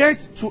you get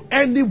to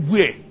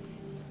anywhere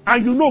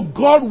and you know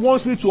God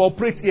wants me to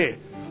operate here,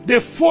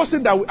 the first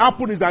thing that will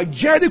happen is that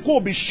Jericho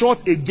will be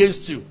shot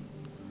against you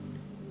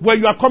when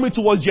you are coming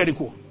towards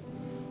Jericho.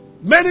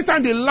 Many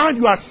times the land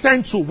you are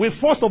sent to will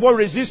first of all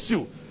resist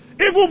you.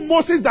 Even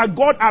Moses that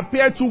God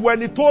appeared to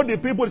when he told the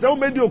people, he said, who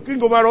made you a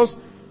king over us?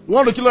 You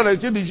want to kill us and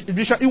kill the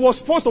Egyptian? He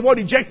was first of all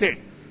rejected.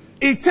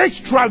 It takes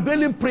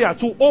travailing prayer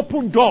to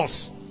open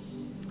doors.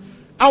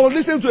 I was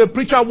listening to a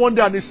preacher one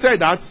day and he said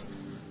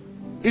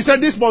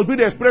this must be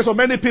the experience of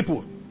many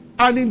people.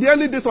 And in the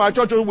early days of our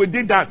church, we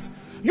did that.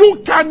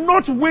 You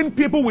cannot win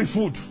people with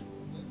food.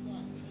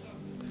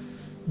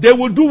 They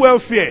will do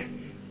welfare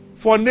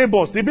for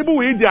neighbors. The people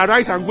will eat their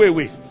rice and go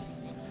away.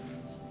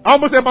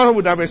 Almost every person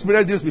would have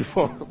experienced this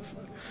before.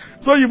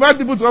 So you invite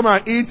people to come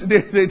and eat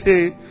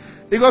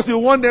because you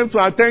want them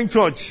to attend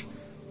church.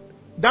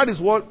 That is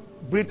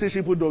what British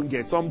people don't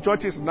get. Some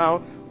churches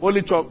now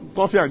only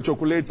coffee and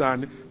chocolate,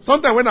 and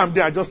sometimes when I'm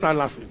there, I just start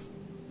laughing.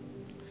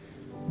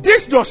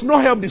 This does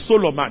not help the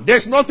soul of man.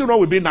 There's nothing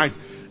wrong with being nice.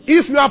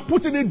 If you are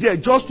putting it there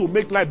just to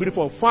make life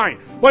beautiful, fine.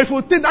 But if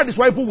you think that is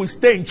why people will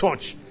stay in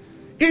church,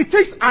 it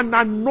takes an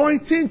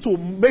anointing to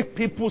make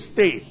people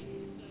stay.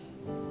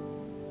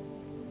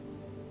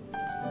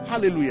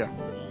 Hallelujah.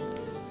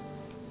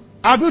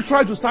 Have you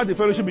tried to start the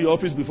fellowship in your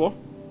office before?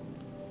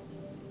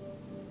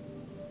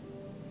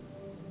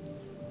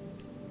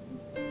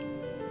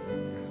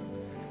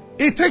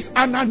 It takes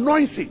an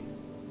anointing.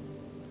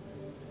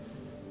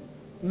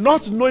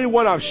 Not knowing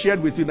what I've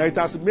shared with you now, it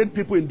has made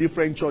people in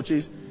different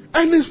churches,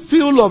 and this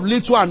feel of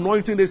little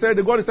anointing, they say,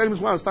 the God is telling me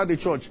to go and start the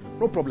church.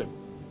 No problem.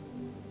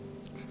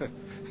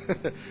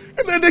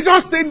 And then they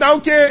just think that,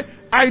 okay,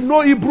 I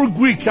know Hebrew,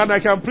 Greek, and I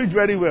can preach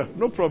very well.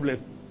 No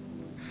problem.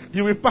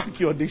 You will pack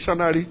your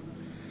dictionary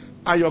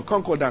and your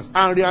concordance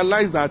and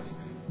realize that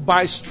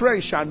by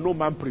strength shall no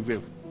man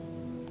prevail.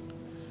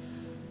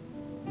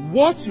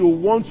 What you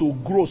want to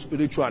grow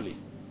spiritually,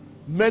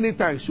 many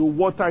times you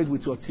water it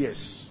with your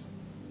tears.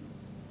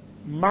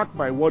 Mark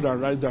my word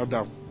and write that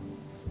down.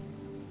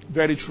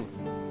 Very true.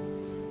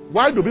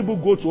 Why do people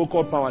go to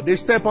occult power? They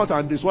step out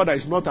and this water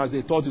is not as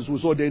they thought it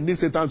was, so they need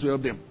Satan to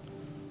help them.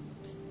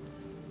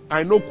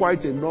 I know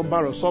quite a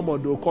number of some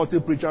of the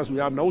occultic preachers we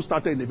have now who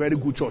started in a very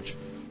good church.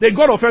 They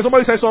got offended,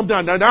 somebody said something,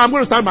 and then I'm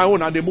going to start my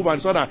own, and they move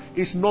and so that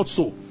it's not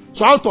so.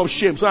 So out of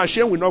shame, so that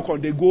shame will not come,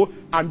 they go,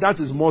 and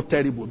that is more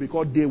terrible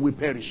because they will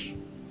perish.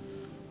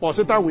 But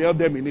Satan will help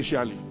them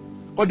initially.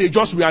 But they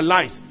just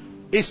realize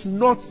it's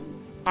not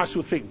as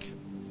you think.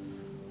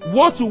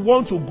 What you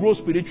want to grow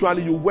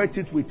spiritually, you wet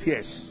it with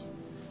tears.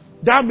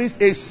 That means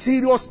a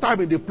serious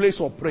time in the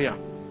place of prayer.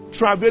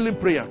 Traveling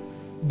prayer.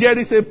 There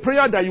is a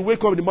prayer that you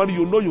wake up in the morning,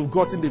 you know you've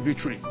gotten the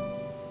victory.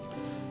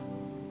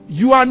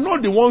 You are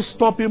not the one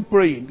stopping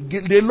praying.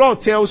 The Lord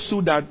tells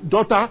you that,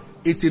 daughter,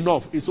 it's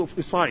enough.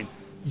 It's fine.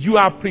 You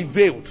are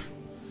prevailed.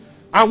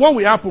 And what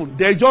will happen?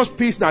 There's just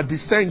peace that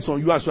descends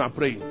on you as you are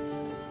praying.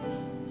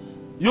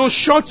 You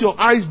shut your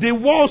eyes, the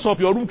walls of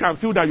your room can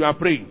feel that you are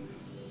praying.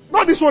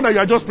 Not this one that you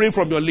are just praying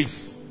from your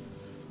lips.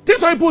 This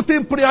is why people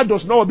think prayer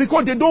does not work,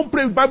 because they don't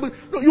pray the Bible.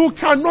 No, you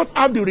cannot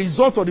have the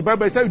result of the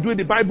Bible except you do it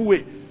the Bible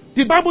way.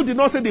 The Bible did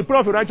not say the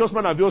prayer of a righteous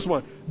man avails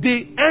one.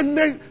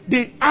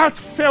 The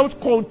heartfelt,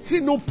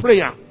 continual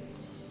prayer.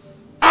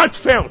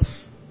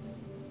 Heartfelt.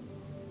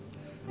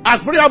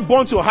 Has prayer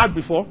burnt your heart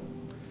before?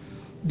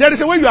 There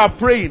is a way you are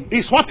praying.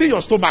 It's hurting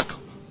your stomach.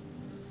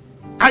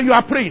 And you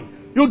are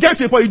praying. You get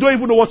to a point you don't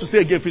even know what to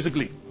say again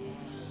physically.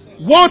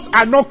 Words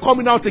are not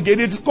coming out again.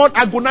 It is called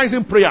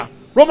agonizing prayer.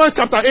 Romans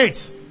chapter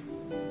 8.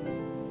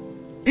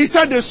 He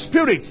said the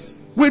spirit,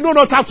 we know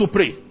not how to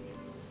pray.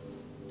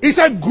 He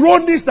said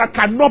groanings that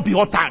cannot be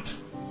uttered.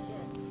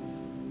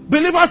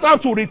 Believers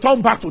have to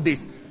return back to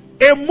this.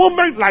 A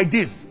moment like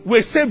this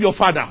will save your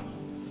father.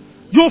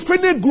 You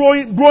finish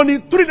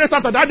groaning 3 days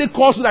after that, they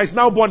cause you that is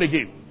now born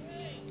again.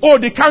 Oh,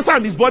 the cancer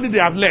in his body they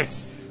have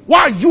left.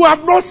 Why? You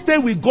have not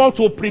stayed with God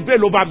to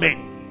prevail over men.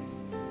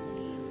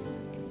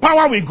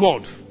 Power with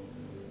God.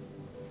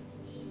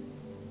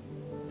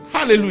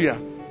 Hallelujah.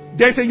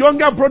 There's a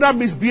younger brother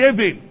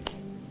misbehaving,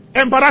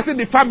 embarrassing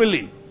the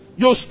family.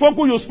 You've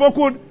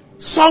spoken.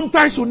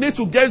 Sometimes you need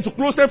to get into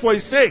closer for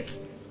his sake.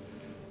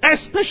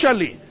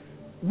 Especially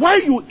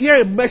when you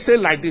hear a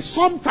message like this,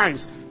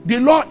 sometimes the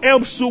Lord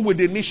helps you with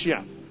the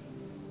initial.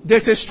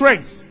 There's a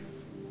strength.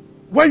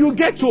 When you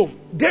get home,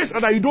 there's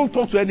that you don't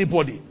talk to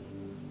anybody.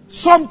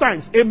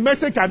 Sometimes a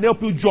message can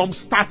help you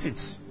jumpstart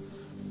it.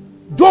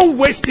 Don't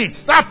waste it.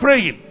 Start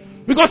praying.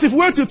 Because if you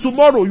wait till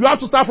tomorrow, you have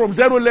to start from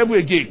 0 level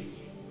again.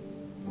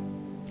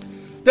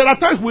 There are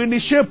times we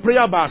initiate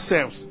prayer by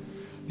ourselves.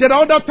 There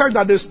are other times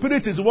that the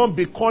Spirit is the one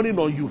beckoning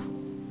on you.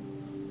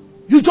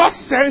 You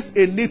just sense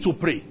a need to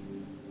pray.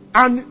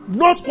 And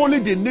not only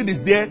the need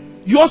is there,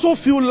 you also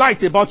feel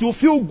light about it. You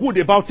feel good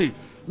about it.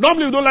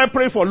 Normally you don't like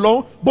praying for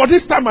long, but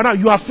this time around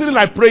you are feeling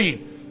like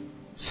praying.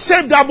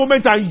 Save that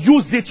moment and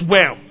use it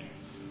well.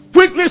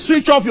 Quickly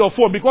switch off your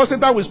phone because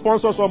Satan will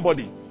sponsor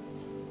somebody.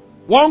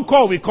 One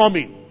call will come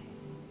in.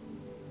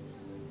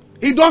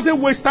 He doesn't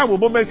waste time with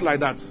moments like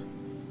that.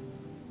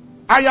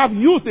 I have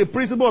used the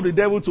principle of the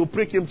devil to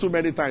prick him too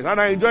many times, and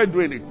I enjoy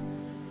doing it.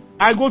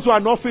 I go to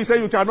an office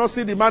and you cannot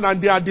see the man,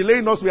 and they are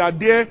delaying us. We are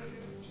there,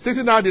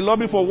 sitting down in the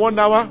lobby for 1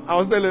 hour. I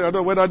was telling, I don't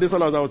know whether this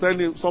one, I was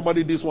telling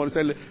somebody this one.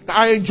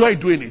 I enjoy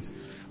doing it.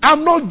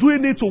 I'm not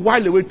doing it to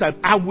while away time.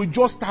 I will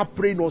just start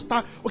praying or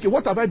start. Okay,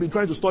 what have I been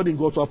trying to study in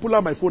God? So I'll pull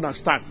out my phone and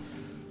start.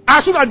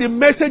 As soon as the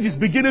message is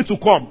beginning to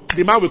come,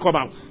 the man will come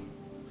out.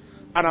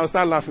 And I'll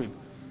start laughing.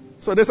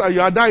 So this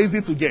you are that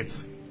easy to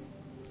get.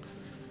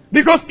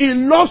 Because he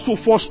loves to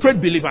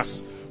frustrate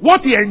believers.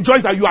 What he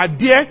enjoys that you are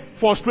there,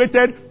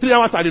 frustrated, 3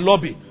 hours at the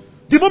lobby.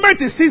 The moment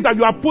he sees that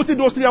you are putting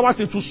those 3 hours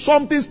into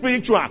something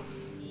spiritual,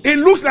 it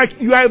looks like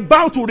you are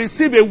about to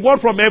receive a word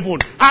from heaven.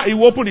 He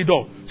will open the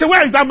door. So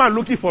where is that man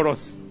looking for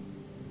us?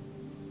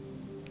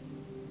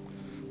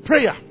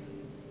 Prayer.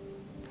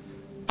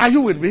 Are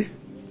you with me?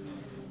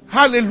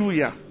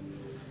 Hallelujah.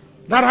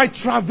 That I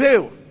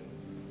travail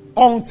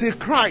until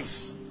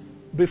Christ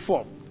be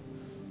formed.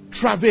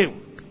 Travail.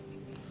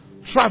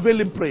 Travel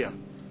in prayer.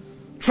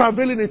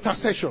 Travel in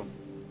intercession.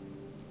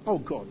 Oh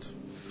God.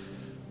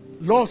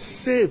 Lord,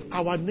 save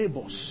our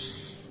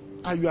neighbors.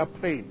 And you are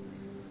praying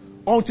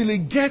until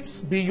it gets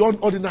beyond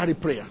ordinary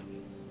prayer.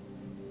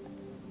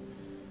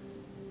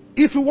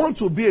 If you want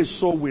to be a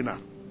soul winner,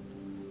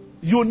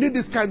 you need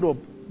this kind of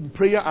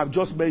prayer I've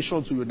just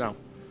mentioned to you now.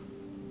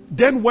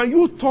 Then when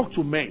you talk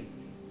to men,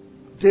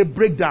 they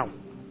break down.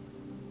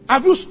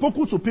 Have you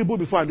spoken to people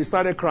before and they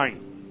started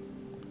crying?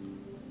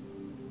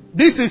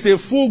 This is a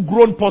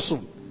full-grown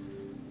person.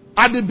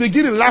 At the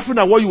beginning, laughing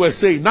at what you were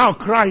saying, now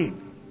crying.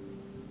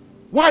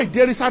 Why?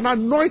 There is an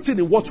anointing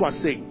in what you are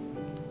saying.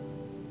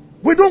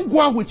 We don't go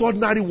out with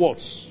ordinary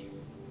words.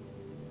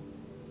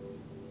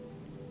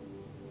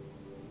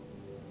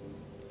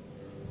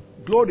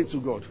 Glory to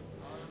God.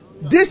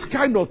 These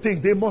kind of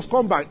things, they must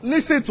come back.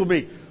 Listen to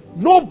me.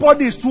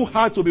 Nobody is too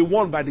hard to be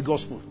won by the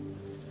gospel.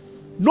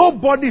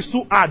 Nobody is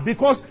too hard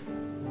because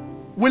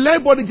will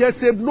everybody get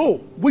saved?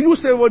 No. Will you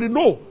save everybody?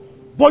 No.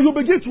 But you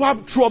begin to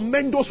have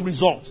tremendous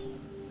results.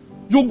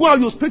 You go out,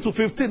 you speak to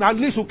 15, at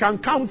least you can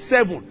count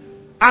 7.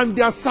 And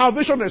their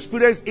salvation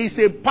experience is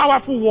a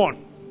powerful one.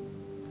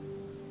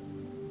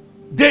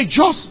 They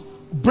just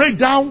break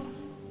down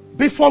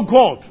before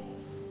God.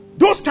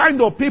 Those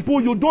kind of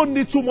people, you don't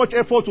need too much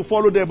effort to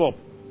follow them up.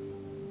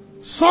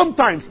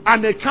 Sometimes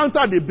an encounter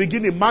at the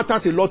beginning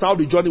matters a lot how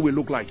the journey will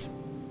look like.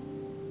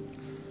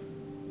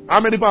 How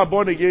many people are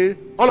born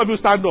again? All of you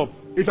stand up.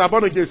 If you are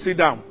born again, sit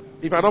down.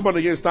 If you are not born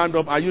again, stand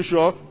up. Are you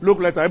sure? Look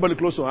later. Everybody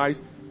close your eyes.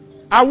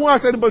 I won't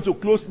ask anybody to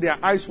close their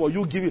eyes for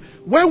you.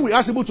 When we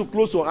ask people to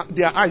close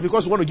their eyes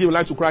because we want to give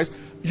life to Christ,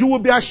 you will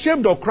be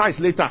ashamed of Christ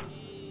later.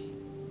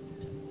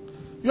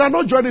 You are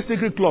not joining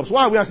secret clubs.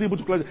 Why are we asking people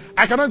to close?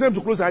 I cannot tell them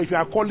to close their eyes if you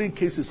are calling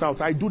cases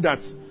out. I do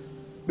that.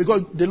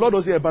 Because the Lord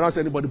doesn't embarrass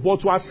anybody.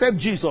 But to accept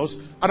Jesus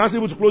and ask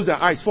people to close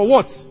their eyes. For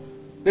what?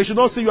 They should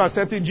not see you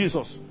accepting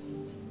Jesus.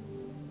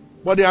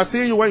 But they are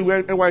seeing you when you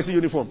wear NYC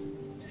uniform.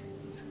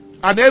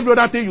 And every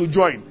other thing you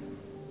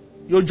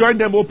join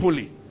them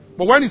openly.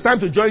 But when it's time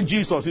to join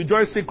Jesus, you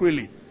join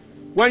secretly.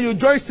 When you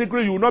join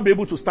secretly, you will not be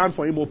able to stand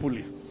for him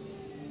openly.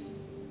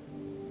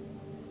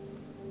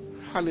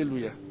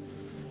 Hallelujah.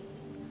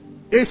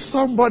 Is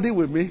somebody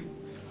with me?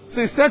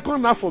 Say,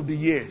 second half of the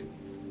year,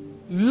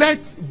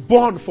 let's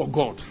burn for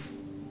God.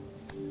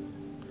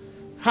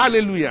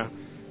 Hallelujah.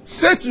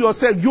 Say to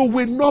yourself, you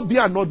will not be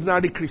an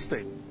ordinary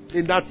Christian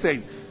in that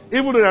sense.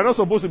 Even though they are not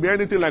supposed to be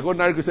anything like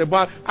ordinary Christian,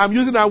 but I'm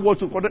using that word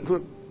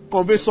to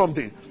convey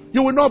something.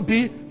 You will not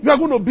be, you are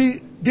going to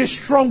be the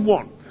strong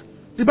one.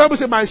 The Bible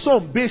says, my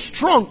son, be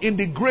strong in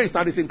the grace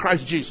that is in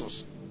Christ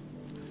Jesus.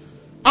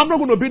 I'm not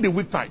going to be the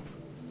weak type.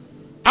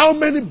 How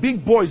many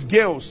big boys,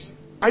 girls,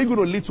 are you going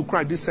to lead to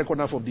Christ this second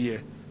half of the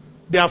year?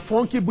 They are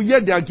funky, but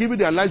yet they are giving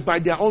their lives by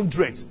their own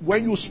dreads.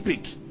 When you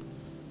speak,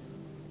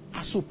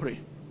 I so pray.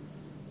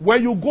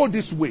 When you go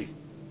this way,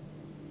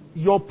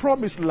 your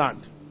promised land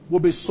will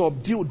be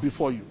subdued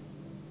before you.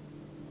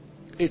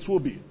 It will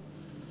be.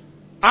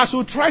 As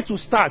you try to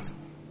start,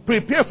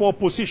 prepare for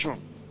opposition.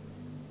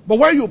 But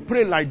when you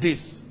pray like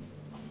this,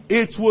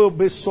 it will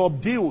be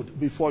subdued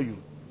before you.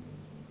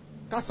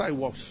 That's how it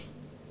works.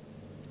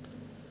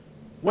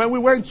 When we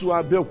went to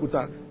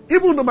Abeokuta,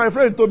 even though my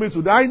friend told me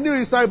to, I knew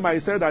inside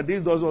myself that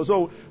this does not.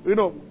 So,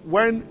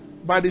 when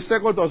by the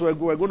second us we're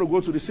going to go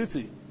to the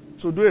city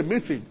to do a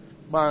meeting.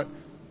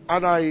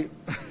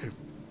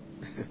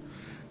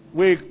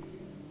 We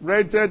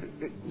rented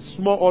a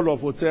small hall of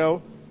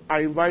hotel.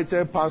 I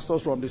invited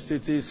pastors from the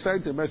city,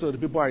 sent a message to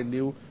the people I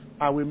knew,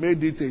 and we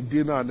made it a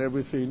dinner and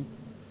everything.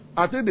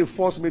 I think the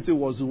first meeting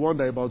was the one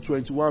that about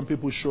 21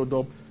 people showed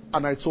up,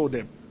 and I told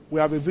them, we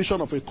have a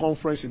vision of a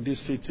conference in this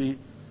city.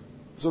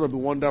 It's going to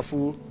be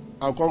wonderful.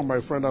 I'll come with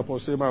my friend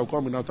Aposema, I'll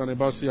come in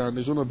Atanebasi, and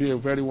it's going to be a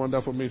very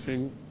wonderful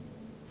meeting.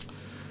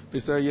 They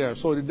said, yeah.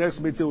 So the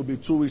next meeting will be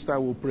 2 weeks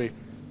time, we'll pray.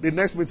 The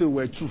next meeting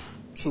were two.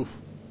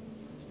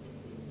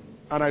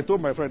 And I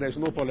told my friend, there's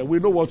no problem. We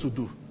know what to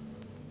do.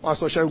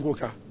 Pastor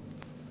Shengoka.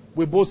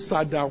 We both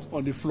sat down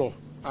on the floor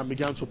and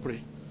began to pray.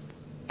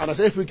 And I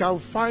said, if we can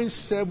find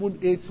 7,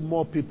 8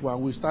 more people,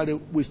 and we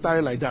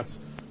started like that.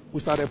 We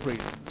started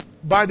praying.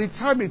 By the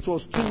time it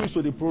was 2 weeks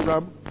to the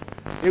program,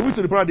 a week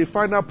to the program, the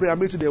final prayer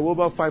meeting, there were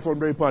over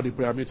 500 people at the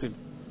prayer meeting.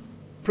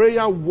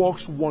 Prayer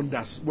works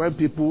wonders when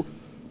people,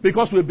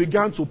 because we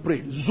began to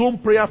pray. Zoom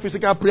prayer,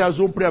 physical prayer,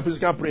 Zoom prayer,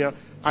 physical prayer,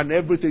 and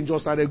everything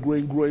just started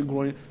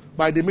growing.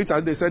 By the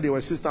meeting, they said there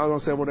were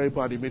 6,700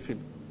 people at the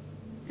meeting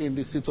in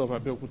the city of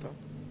Abeokuta.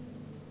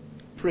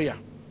 Prayer.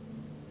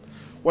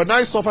 When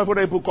I saw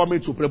 500 people coming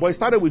to pray, but it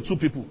started with 2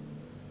 people.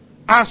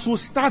 As we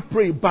start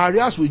praying,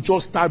 barriers will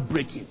just start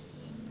breaking.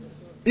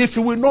 If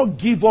you will not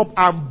give up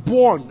and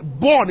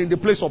born in the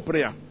place of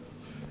prayer.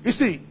 You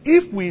see,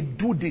 if we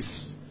do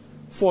this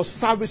for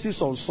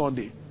services on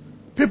Sunday,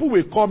 people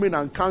will come in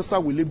and cancer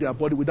will leave their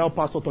body without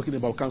pastor talking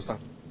about cancer.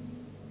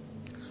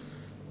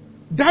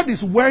 That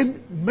is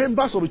when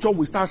members of the church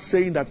will start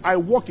saying that I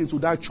walk into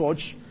that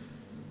church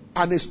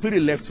and a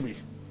spirit left me.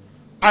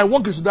 I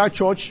walk into that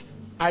church,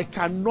 I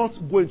cannot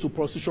go into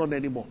prostitution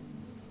anymore.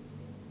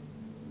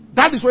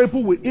 That is why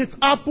people will. It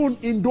happened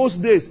in those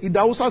days in the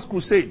Hausa's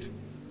crusade.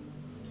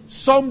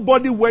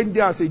 Somebody went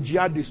there as a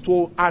jihadist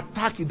to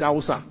attack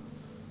Idausa.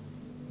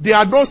 They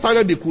had not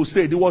started the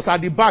crusade. He was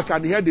at the back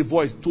and he heard the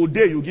voice.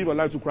 Today you give your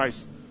life to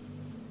Christ.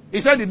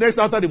 He said the next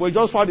after the voice,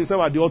 just found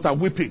himself at the altar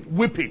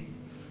weeping.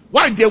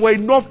 Why? There were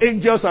enough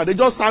angels and they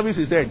just service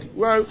his head.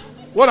 Well,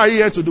 what are you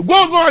here to do?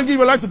 Go and give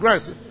your life to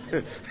Christ.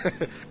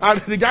 And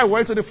the guy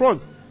went to the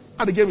front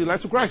and he gave his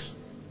life to Christ.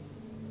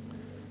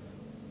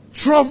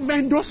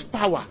 Tremendous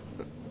power.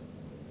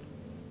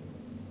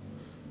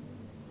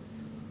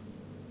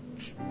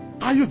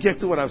 Are you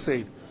getting what I'm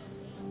saying?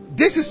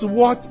 This is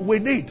what we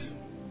need.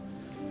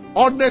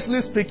 Honestly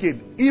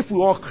speaking, if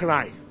we all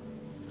cry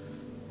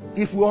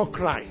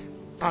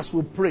as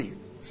we pray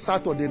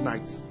Saturday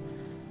nights,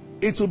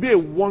 it will be a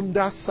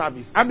wonder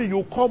service. I mean,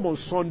 you come on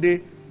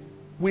Sunday,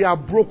 we are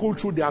broken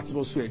through the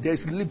atmosphere. There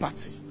is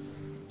liberty.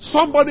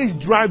 Somebody is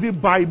driving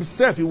by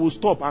himself, he will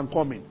stop and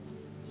come in.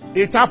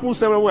 It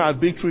happens everywhere at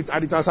Big Street,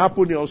 and it has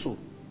happened here also.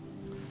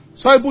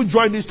 Some people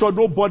joined this church,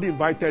 nobody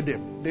invited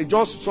them. They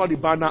just saw the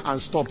banner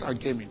and stopped and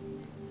came in.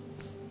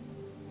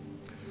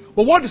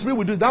 But what the Spirit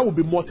will do is that will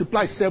be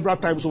multiplied several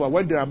times over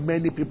when there are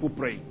many people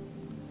praying.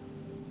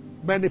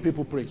 Many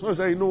people praying. So I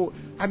say,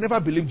 I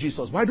never believed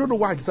Jesus, but I don't know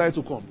why I decided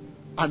to come.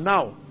 And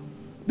now,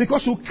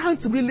 because you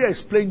can't really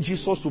explain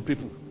Jesus to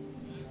people.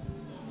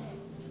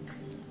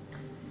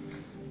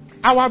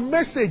 Our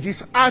message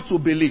is hard to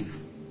believe.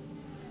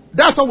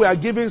 That's why we are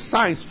giving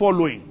signs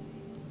following.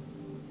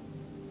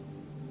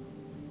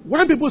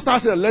 When people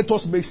start saying, let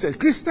us make sense,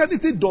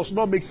 Christianity does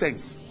not make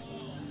sense.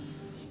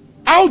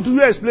 How do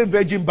you explain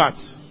virgin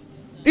birth?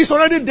 It's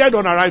already dead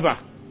on arrival.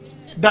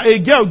 That a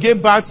girl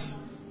gave birth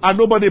and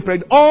nobody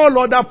prayed. All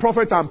other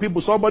prophets and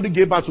people, somebody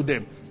gave birth to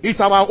them. It's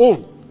our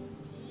own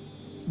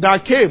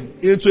that came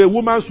into a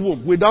woman's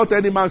womb without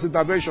any man's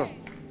intervention.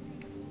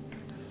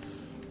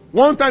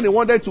 One time they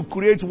wanted to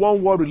create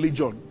one world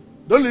religion.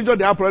 The only religion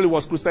they had probably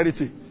was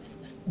Christianity.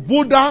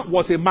 Buddha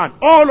was a man.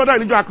 All other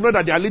religions acknowledged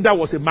that their leader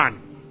was a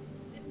man.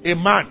 A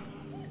man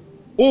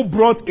who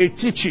brought a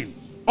teaching.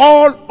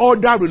 All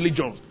other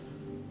religions.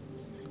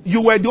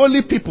 You were the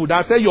only people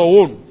that said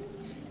your own.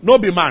 No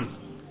be man.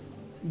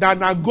 That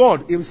now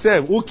God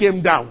himself who came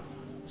down.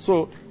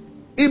 So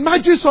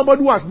imagine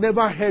somebody who has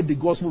never heard the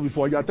gospel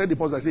before. You are telling the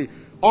person, say,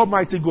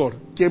 Almighty God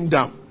came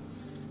down.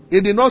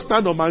 He did not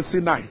stand on Mount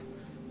Sinai.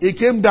 He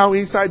came down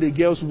inside the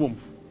girl's womb.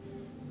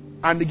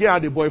 And the girl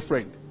had a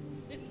boyfriend.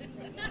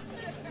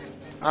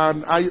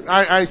 And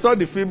I saw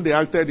the film they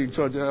acted in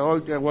church.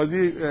 Was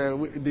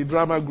it the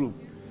drama group?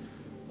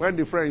 When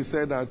the friend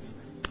said that,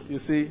 you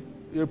see,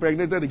 you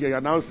impregnated the girl,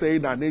 you're now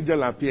saying that an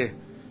angel appeared,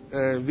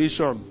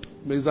 vision,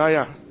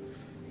 Messiah.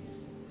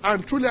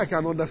 And truly I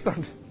can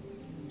understand.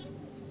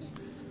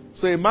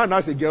 So a man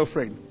has a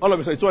girlfriend. All of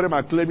a sudden, two of them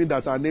are claiming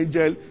that an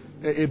angel,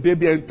 a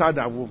baby entered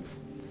their womb.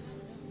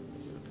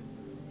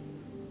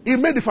 He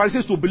made the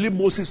Pharisees to believe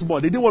Moses more.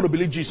 They didn't want to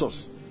believe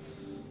Jesus.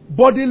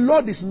 But the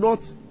Lord is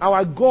not,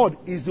 our God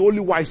is the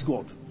only wise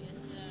God.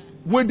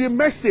 With the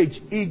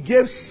message, He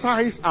gave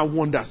signs and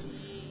wonders.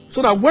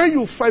 So that when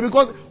you fight,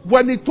 because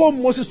when He told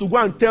Moses to go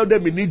and tell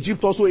them in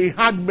Egypt also, He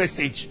had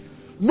message.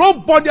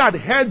 Nobody had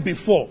heard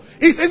before.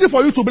 It's easy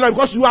for you to believe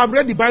because you have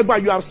read the Bible,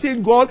 you have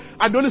seen God,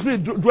 and the Holy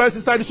Spirit dwells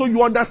inside you, so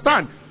you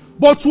understand.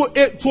 But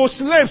to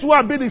slaves who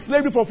have been in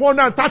slavery for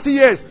 430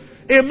 years,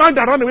 a man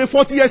that ran away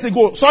 40 years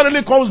ago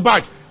suddenly comes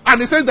back, and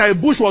he says that a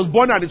bush was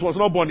born and it was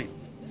not burning.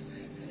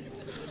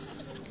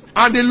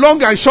 And the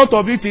long and short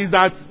of it is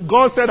that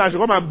God said I should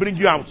come and bring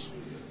you out.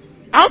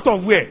 Out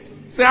of where?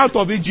 Say out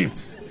of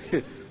Egypt.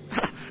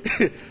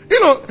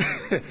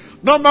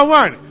 Number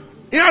one,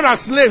 he had a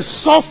slave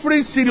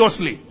suffering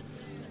seriously.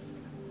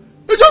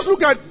 You just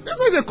look at, this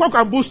is the cock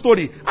and bull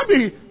story. I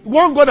mean,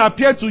 one God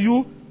appeared to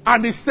you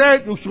and He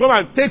said you should come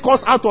and take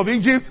us out of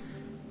Egypt,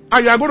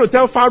 and you are going to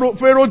tell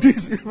Pharaoh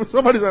this.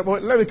 Somebody said,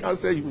 well, let me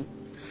cancel you.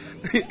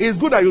 It's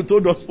good that you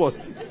told us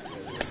first.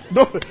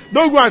 Don't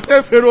go and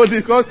tell Pharaoh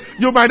this, because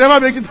you might never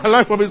make it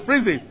alive from his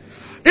prison.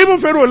 Even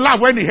Pharaoh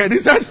laughed when he heard. He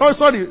said, oh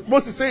sorry,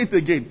 Moses, say it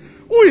again.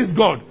 Who is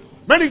God?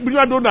 Many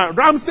people don't know.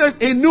 Ramses,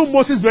 he knew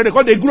Moses very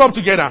because they grew up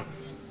together.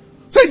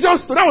 So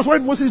that was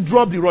when Moses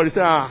dropped the rod. He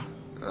said,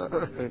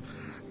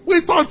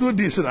 we thought do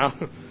this now.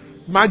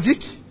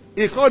 Magic.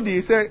 He called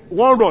he said,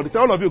 one rod. He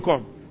said, all of you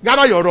come.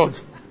 Gather your rod.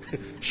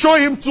 Show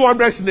him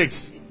 200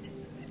 snakes.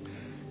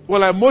 Well,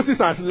 like Moses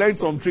has learned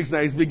some tricks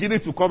now. He's beginning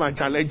to come and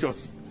challenge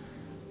us.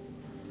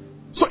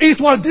 So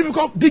it was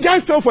difficult. The guy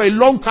fell for a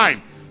long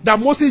time that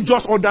Moses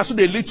just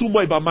understood a little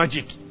more about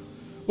magic.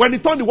 When he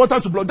turned the water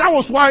to blood, that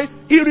was why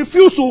he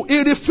refused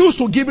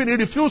to give in, he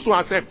refused to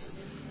accept.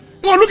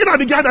 You were looking at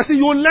the guy that said,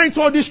 you learned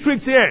all these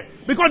tricks here.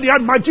 Because they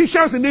had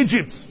magicians in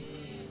Egypt.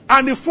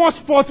 And the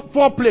first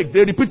four plagues,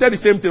 they repeated the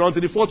same thing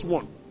until the fourth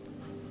one.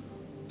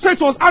 So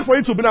it was hard for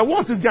him to be like,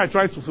 what's this guy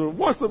trying to say?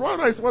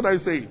 What are you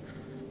saying?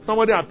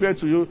 Somebody appeared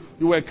to you,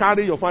 you were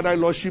carrying your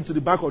father-in-law's sheep to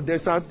the back of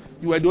desert,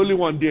 you were the only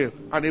one there,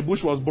 and a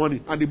bush was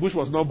burning, and the bush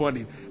was not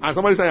burning. And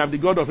somebody said, I am the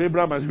God of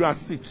Abraham, and you are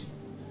sick.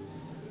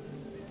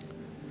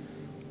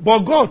 But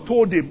God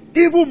told him,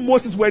 even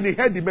Moses, when he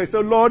heard the message,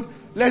 said, Lord,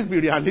 let's be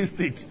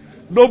realistic.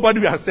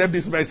 Nobody will accept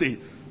this message.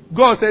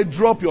 God said,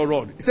 drop your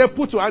rod. He said,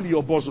 put your hand in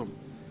your bosom.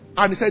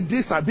 And he said,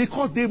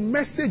 because the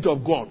message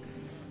of God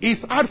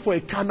is hard for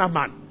a carnal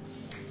man.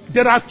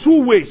 There are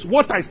two ways.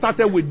 What I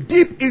started with,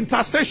 deep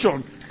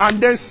intercession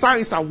and then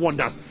signs and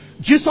wonders.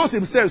 Jesus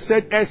himself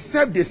said,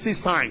 except they see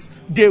signs,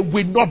 they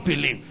will not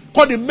believe.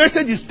 Because the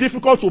message is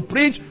difficult to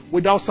preach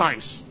without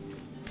signs.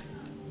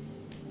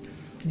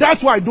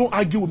 That's why I don't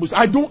argue with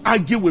Muslims. I don't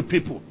argue with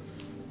people.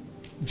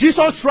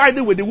 Jesus tried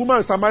it with the woman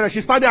in Samaria.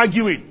 She started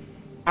arguing.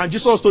 And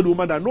Jesus told the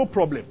woman that no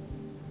problem.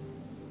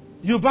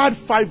 You've had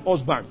 5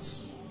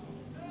 husbands.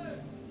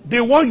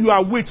 The one you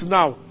are with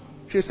now.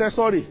 She said,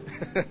 sorry.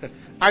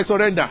 I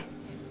surrender.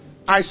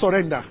 I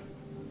surrender.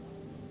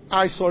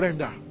 I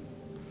surrender.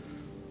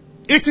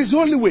 It is the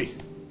only way.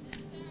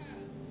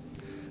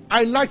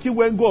 I like it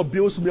when God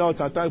builds me out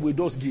at times with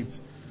those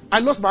gifts. I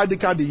lost my ID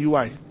card in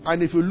UI.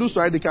 And if you lose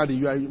your ID card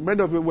in UI,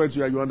 many of you went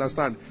to UI, you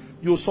understand.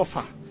 You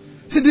suffer.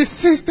 See, the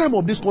system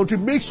of this country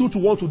makes you to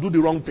want to do the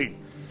wrong thing.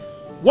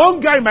 One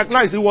guy in my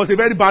class, he was a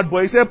very bad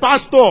boy. He said,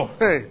 Pastor,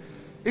 hey.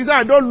 He said,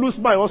 I don't lose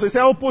mine. Also, he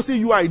said, I'll post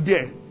UI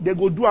there. They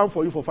go do them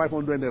for you for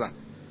 500 naira.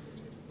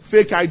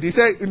 Fake ID. He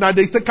said, now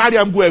they carry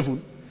him go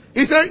heaven.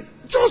 He said,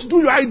 just do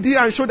your ID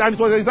and show that it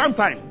was exam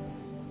time.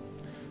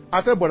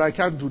 I said, but I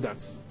can't do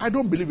that. I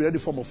don't believe in any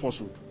form of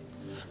falsehood.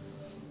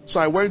 So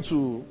I went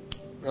to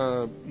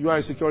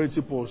UI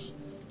security post,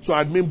 to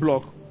admin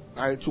block,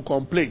 to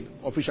complain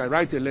officially.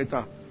 Write a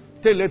letter.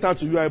 Take a letter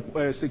to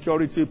UI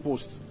security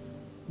post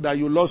that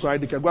you lost your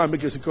ID card. Go and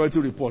make a security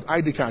report.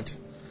 ID card.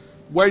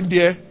 Went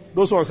there.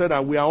 Those ones said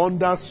that we are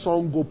under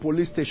Songo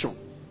police station.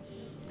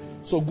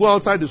 So go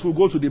outside the school,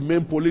 go to the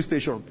main police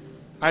station.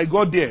 I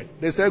got there.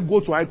 They said, go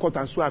to High Court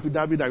and swear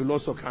affidavit that you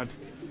lost your card.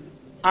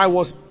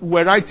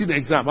 We're writing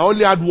exam. I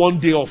only had 1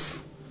 day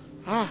off.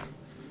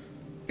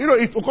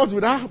 It occurred to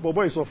me, but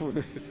boy is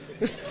suffering.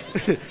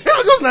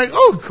 Just like,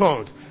 oh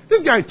God,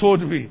 this guy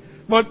told me.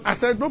 But I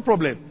said, no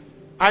problem.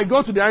 I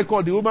got to the High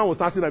Court. The woman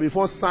was asking that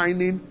before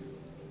signing,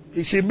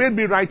 she made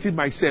me write it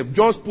myself.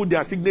 Just put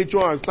their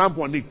signature and stamp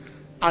on it.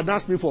 And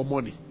asked me for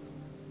money.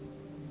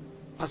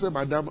 I said,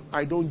 Madam,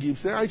 I don't give.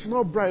 Say, it's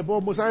not bribe.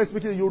 Almost I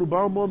speaking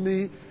Yoruba,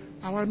 mommy.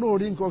 I know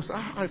income.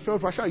 I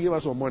felt I gave her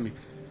some money.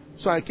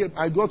 So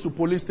I got to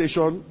police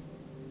station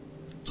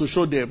to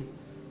show them.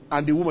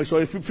 And the woman, she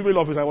was a female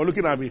officer, was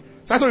looking at me.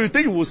 So I said, you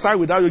think you will sign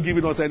without you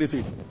giving us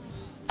anything?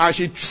 And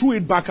she threw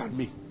it back at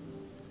me.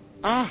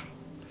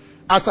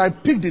 As I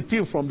picked the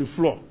thing from the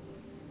floor,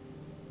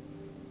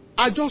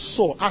 I just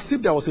saw, as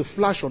if there was a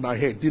flash on her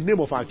head, the name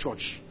of our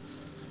church.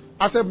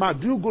 I said, ma,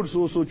 do you go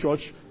to so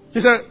church?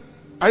 She said,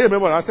 are you a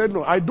member? I said,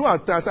 no, I do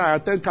attend. I said, I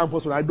attend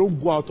campus, but I don't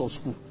go out of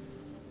school.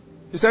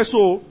 He said,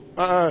 so,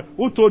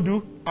 who told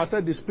you? I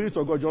said, the Spirit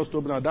of God just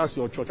told me that that's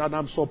your church. And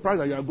I'm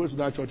surprised that you are going to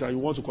that church and you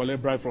want to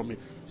collect bribe from me.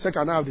 She said,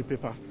 can I have the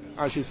paper?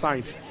 And she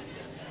signed.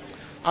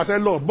 I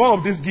said, Lord, more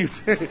of this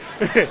gift.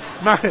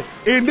 Now,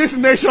 in this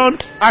nation,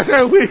 I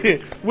said,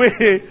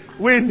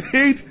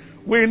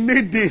 we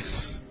need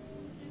this.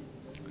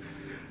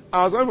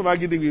 I was going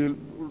to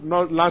give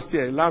not last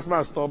year. Last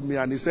man stopped me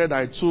and he said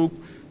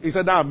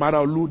that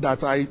matter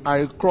that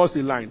I crossed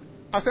the line.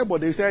 I said, but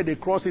they said they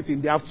cross it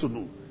in the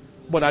afternoon.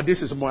 But that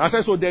this is morning. I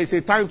said, so there is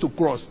a time to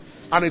cross.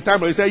 And a time,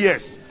 he said,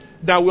 yes.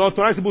 That we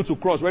authorize people to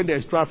cross when there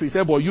is traffic. He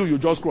said, but you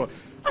just cross.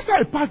 I said,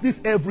 I pass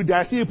this every day.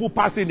 I see people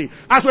passing it.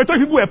 As we're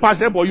talking, people were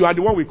passing, but you are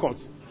the one we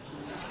caught.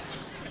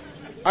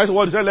 I said,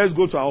 well, he said, let's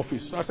go to our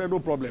office. So I said, no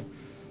problem.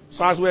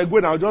 So as we were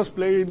going, I was just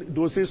playing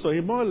those things. So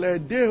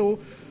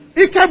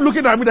he kept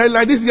looking at me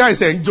like this guy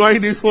is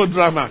enjoying this whole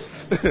drama.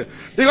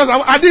 Because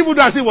I didn't even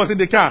know as he was in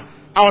the car.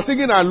 I was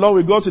singing along.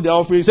 We got to the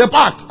office. He said,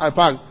 park. I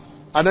parked.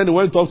 And then he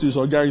went to talk to his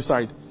guy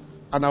inside.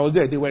 And I was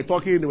there. They were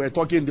talking in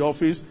the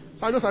office.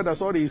 So I just said,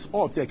 sorry, it's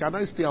hot here. Can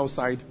I stay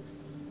outside?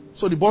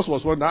 So the boss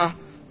was wondering,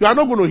 you are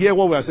not going to hear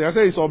what we are saying. I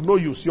said, it's of no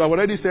use. You have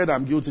already said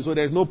I'm guilty, so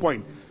there's no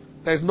point.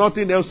 There's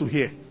nothing else to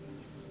hear.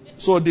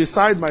 So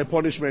decide my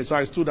punishment. So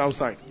I stood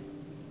outside.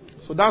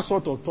 So that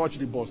sort of touched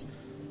the boss.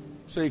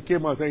 So he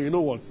came out saying, you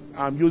know what?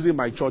 I'm using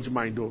my church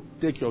mind though.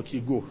 Take your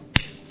key, go.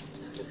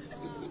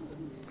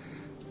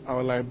 I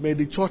was like, may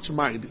the church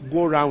mind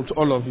go around to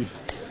all of you.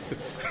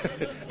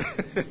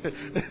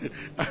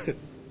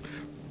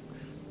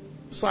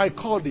 So I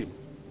called him.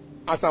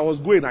 As I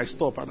was going, I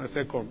stopped and I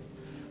said, come.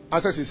 He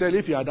said,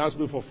 if you had asked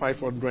me for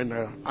 500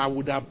 naira, I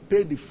would have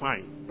paid the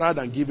fine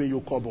rather than giving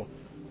you kobo.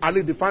 And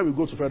if the fine will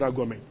go to federal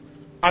government.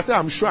 I said,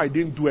 I'm sure I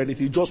didn't do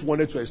anything. He just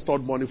wanted to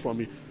extort money from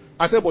me.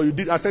 I said, but you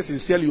did. I said,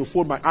 sincerely, you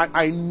phoned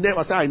I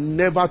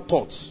never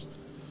thought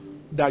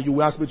that you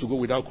will ask me to go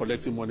without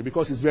collecting money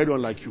because it's very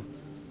unlike you.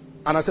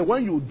 And I said,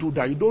 when you do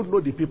that, you don't know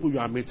the people you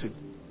are meeting.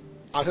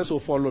 I said, so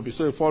follow me.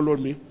 So he followed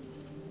me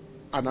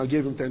and I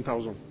gave him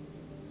 10,000.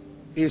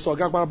 His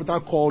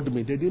Oga called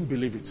me. They didn't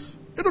believe it.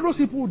 You know those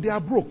people, they are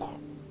broke.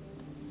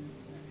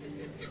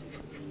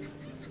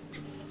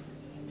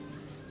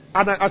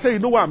 And I said, you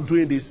know why I'm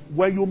doing this?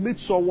 When you meet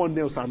someone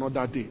else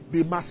another day,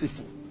 be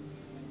merciful.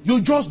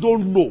 You just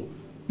don't know.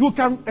 You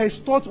can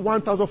extort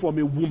 1,000 from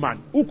a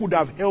woman who could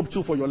have helped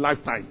you for your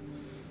lifetime.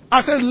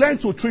 I said, learn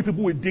to treat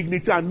people with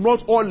dignity and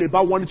not all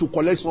about wanting to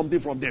collect something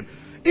from them.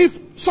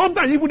 If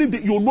sometimes, even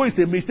if you know it's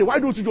a mistake, why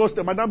don't you just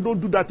tell madam, don't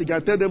do that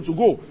again, tell them to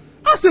go?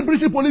 As the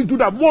British police do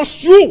that,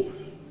 must you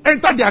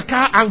enter their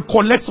car and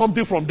collect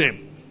something from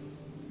them?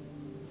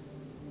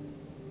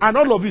 And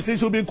all of you,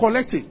 since you've been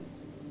collecting.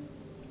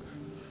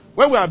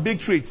 When we are big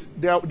treats,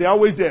 they're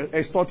always there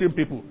extorting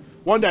people.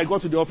 One day I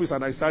got to the office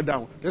and I sat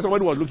down. Then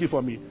somebody was looking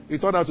for me.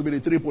 It turned out to be the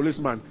 3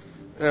 policemen.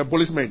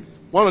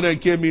 One of them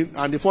came in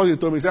and the first thing he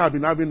told me, he said, I've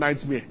been having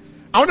nightmare.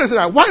 I wanted to say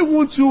that, why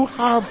won't you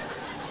have,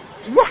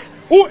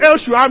 who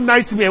else should have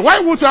nightmare? Why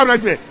won't you have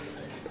nightmare?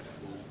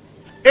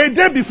 A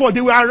day before,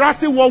 they were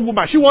harassing one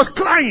woman. She was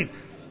crying.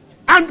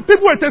 And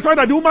people were testifying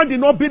that the woman did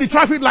not beat the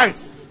traffic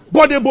lights.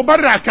 But they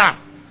bombarded her car.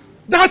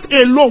 That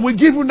alone will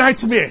give you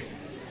nightmare.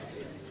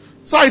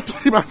 So I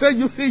told him, I said,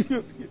 you see,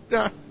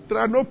 there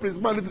are no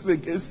principalities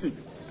against you.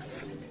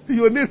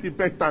 You need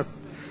repentance.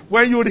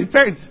 When you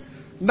repent,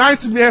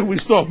 nightmare will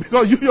stop.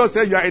 Because you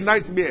yourself, you are a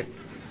nightmare.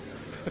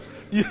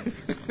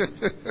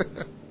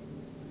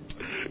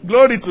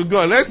 Glory to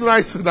God. Let's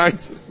rise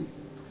tonight.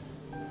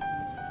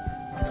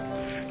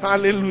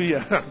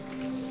 Hallelujah.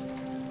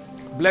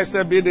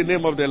 Blessed be the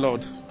name of the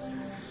Lord.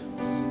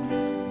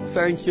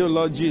 Thank you,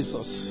 Lord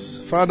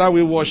Jesus. Father,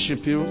 we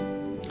worship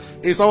you.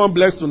 Is someone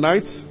blessed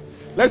tonight?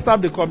 Let's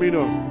start the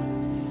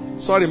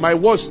communion. Sorry, my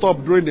watch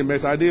stopped during the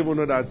mess. I didn't even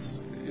know that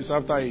it's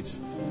after 8.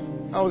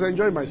 I was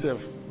enjoying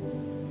myself.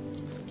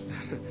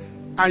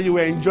 And you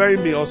were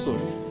enjoying me also.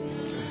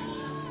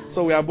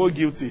 So we are both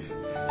guilty.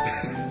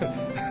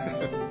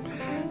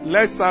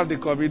 Let's have the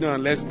communion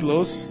and let's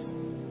close.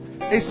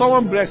 Is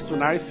someone blessed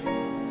tonight?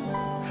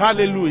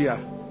 Hallelujah.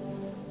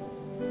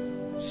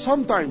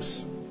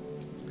 Sometimes,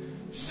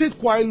 sit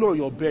quietly on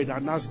your bed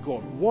and ask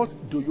God, what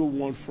do you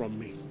want from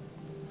me?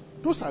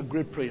 Those are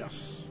great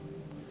prayers.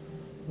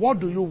 What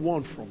do you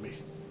want from me?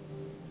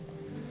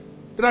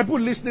 There are people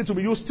listening to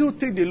me. You still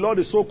think the Lord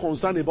is so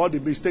concerned about the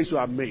mistakes you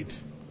have made.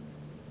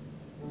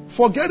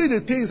 Forgetting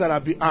the things that are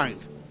behind.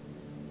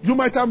 You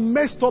might have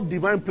messed up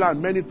divine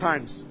plan many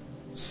times.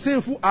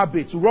 Sinful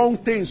habits, wrong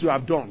things you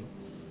have done.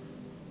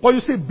 But you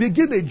see,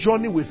 begin a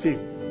journey with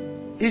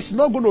Him. He's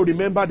not going to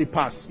remember the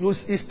past. He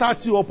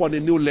starts you up on a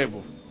new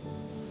level.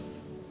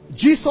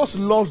 Jesus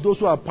loves those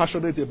who are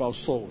passionate about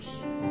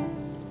souls.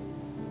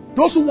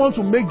 Those who want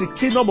to make the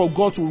kingdom of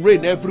God to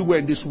reign everywhere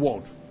in this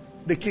world.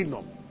 The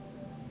kingdom.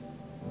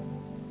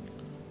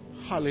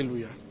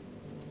 Hallelujah.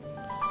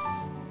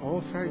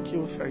 Oh, thank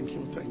you, thank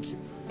you, thank you.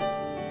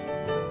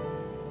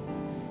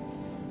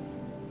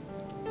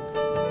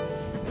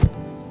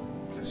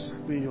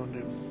 Blessed be your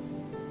name.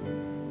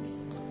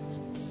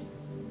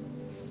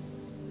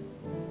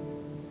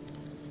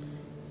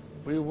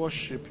 We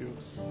worship you.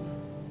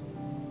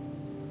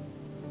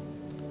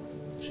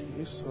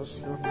 Jesus,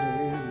 your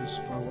name is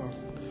power.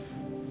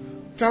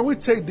 Can we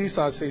take this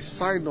as a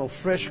sign of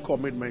fresh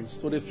commitment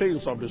to the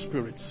things of the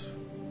Spirit?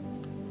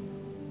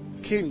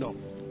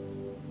 Kingdom.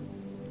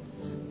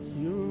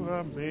 You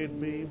have made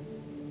me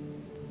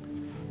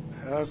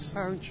a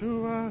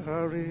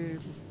sanctuary,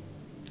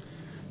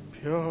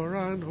 pure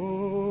and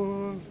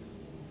whole,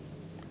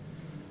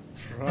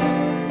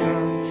 tried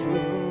and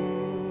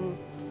true.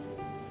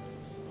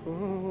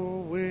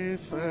 Oh, we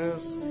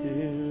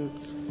thirsty.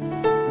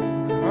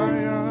 I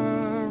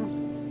am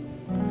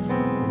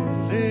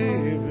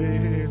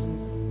living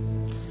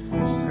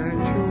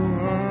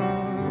sanctuary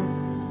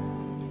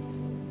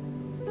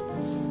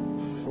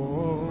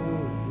for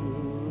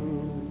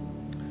you.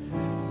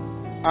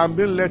 I'm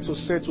being led to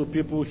say to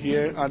people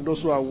here and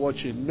those who are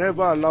watching,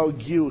 never allow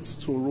guilt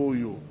to rule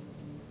you.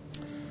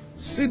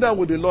 Sit down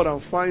with the Lord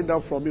and find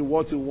out from Him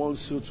what He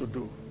wants you to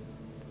do.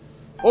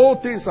 All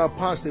things are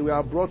past, and we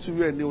have brought to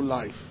you a new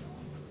life.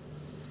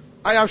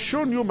 I have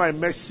shown you my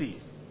mercy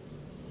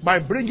by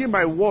bringing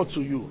my word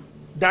to you,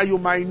 that you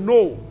might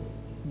know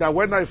that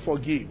when I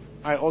forgive,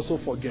 I also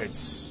forget.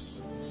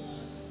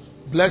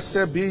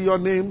 Blessed be your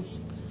name.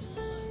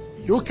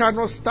 You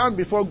cannot stand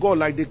before God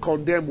like the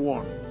condemned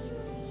one.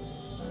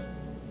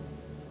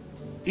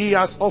 He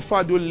has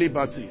offered you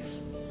liberty.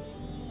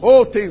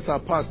 All things are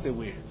passed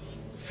away.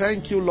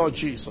 Thank you, Lord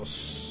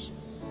Jesus.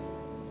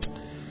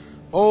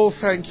 Oh,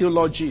 thank you,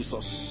 Lord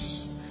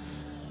Jesus.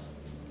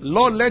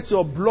 Lord, let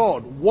your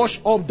blood wash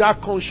up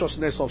that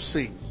consciousness of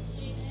sin.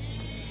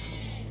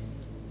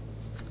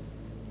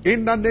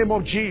 In the name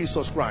of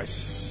Jesus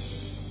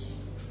Christ.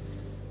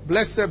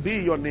 Blessed be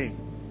your name.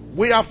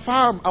 We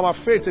affirm our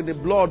faith in the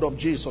blood of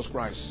Jesus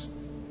Christ.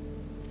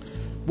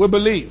 We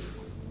believe.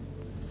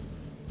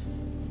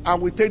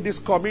 And we take this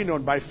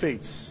communion by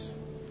faith.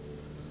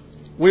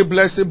 We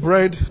bless the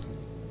bread.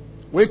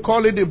 We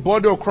call it the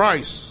body of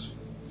Christ,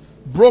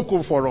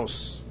 broken for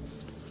us,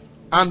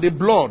 and the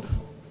blood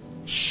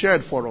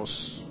shed for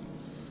us.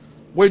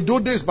 We do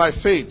this by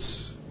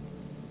faith,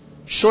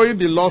 showing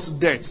the Lord's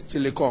death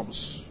till He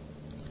comes.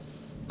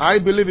 I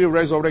believe in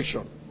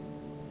resurrection.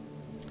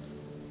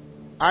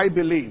 I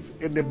believe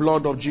in the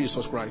blood of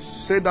Jesus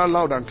Christ. Say that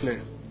loud and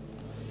clear.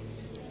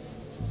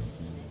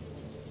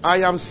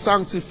 I am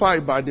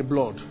sanctified by the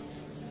blood.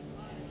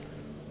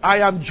 I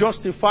am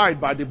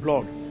justified by the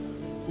blood,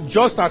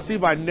 just as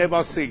if I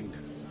never sinned.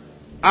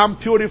 I'm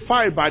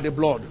purified by the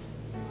blood.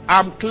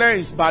 I'm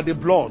cleansed by the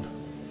blood.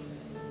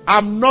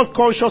 I'm not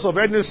conscious of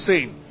any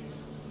sin.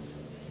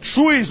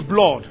 Through His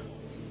blood,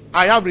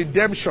 I have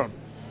redemption.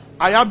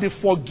 I have the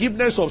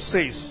forgiveness of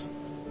sins.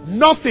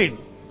 Nothing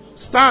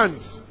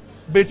stands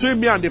between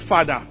me and the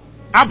Father.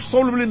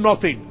 Absolutely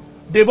nothing.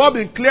 They've all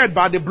been cleared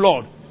by the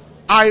blood.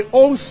 I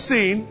own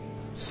sin,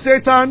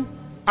 Satan,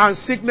 and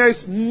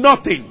sickness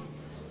nothing.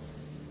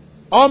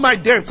 All my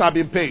debts have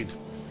been paid.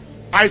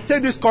 I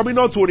take this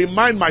communion to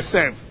remind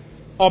myself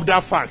of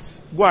that fact.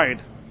 Go ahead.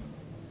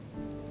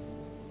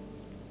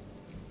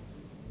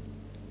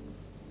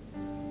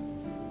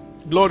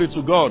 Glory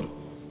to God.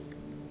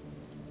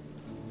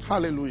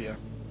 Hallelujah.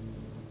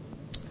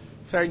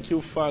 Thank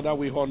you, Father.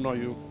 We honor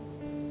you.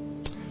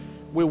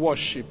 We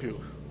worship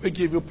you. We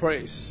give you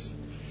praise.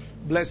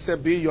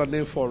 Blessed be your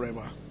name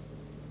forever.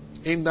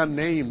 In the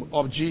name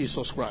of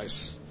Jesus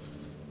Christ.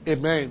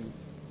 Amen.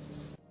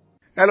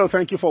 Hello,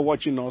 thank you for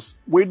watching us.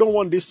 We don't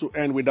want this to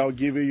end without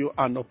giving you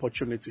an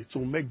opportunity to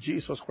make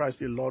Jesus Christ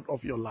the Lord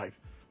of your life.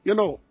 You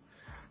know,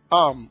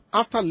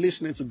 after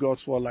listening to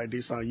God's word like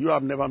this and you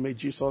have never made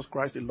Jesus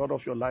Christ the Lord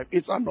of your life,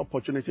 it's an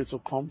opportunity to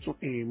come to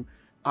Him,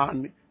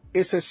 and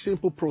it's a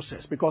simple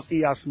process because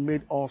He has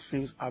made all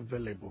things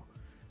available.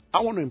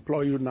 I want to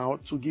implore you now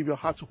to give your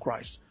heart to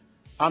Christ.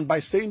 And by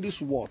saying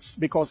these words,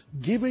 because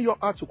giving your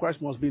heart to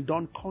Christ must be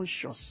done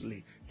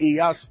consciously. He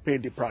has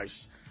paid the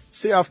price.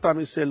 Say after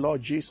me, say,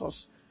 Lord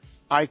Jesus,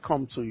 I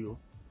come to you.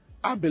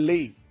 I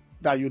believe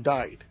that you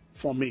died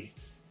for me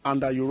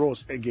and that you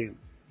rose again.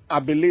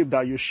 I believe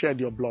that you shed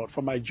your blood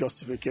for my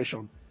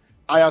justification.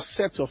 I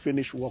accept your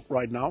finished work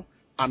right now,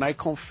 and I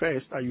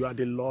confess that you are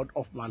the Lord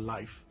of my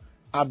life.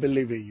 I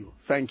believe in you.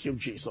 Thank you,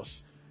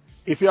 Jesus.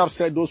 If you have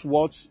said those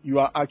words, you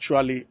are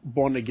actually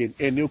born again,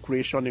 a new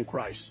creation in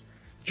Christ.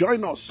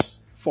 Join us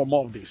for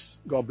more of this.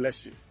 God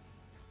bless you.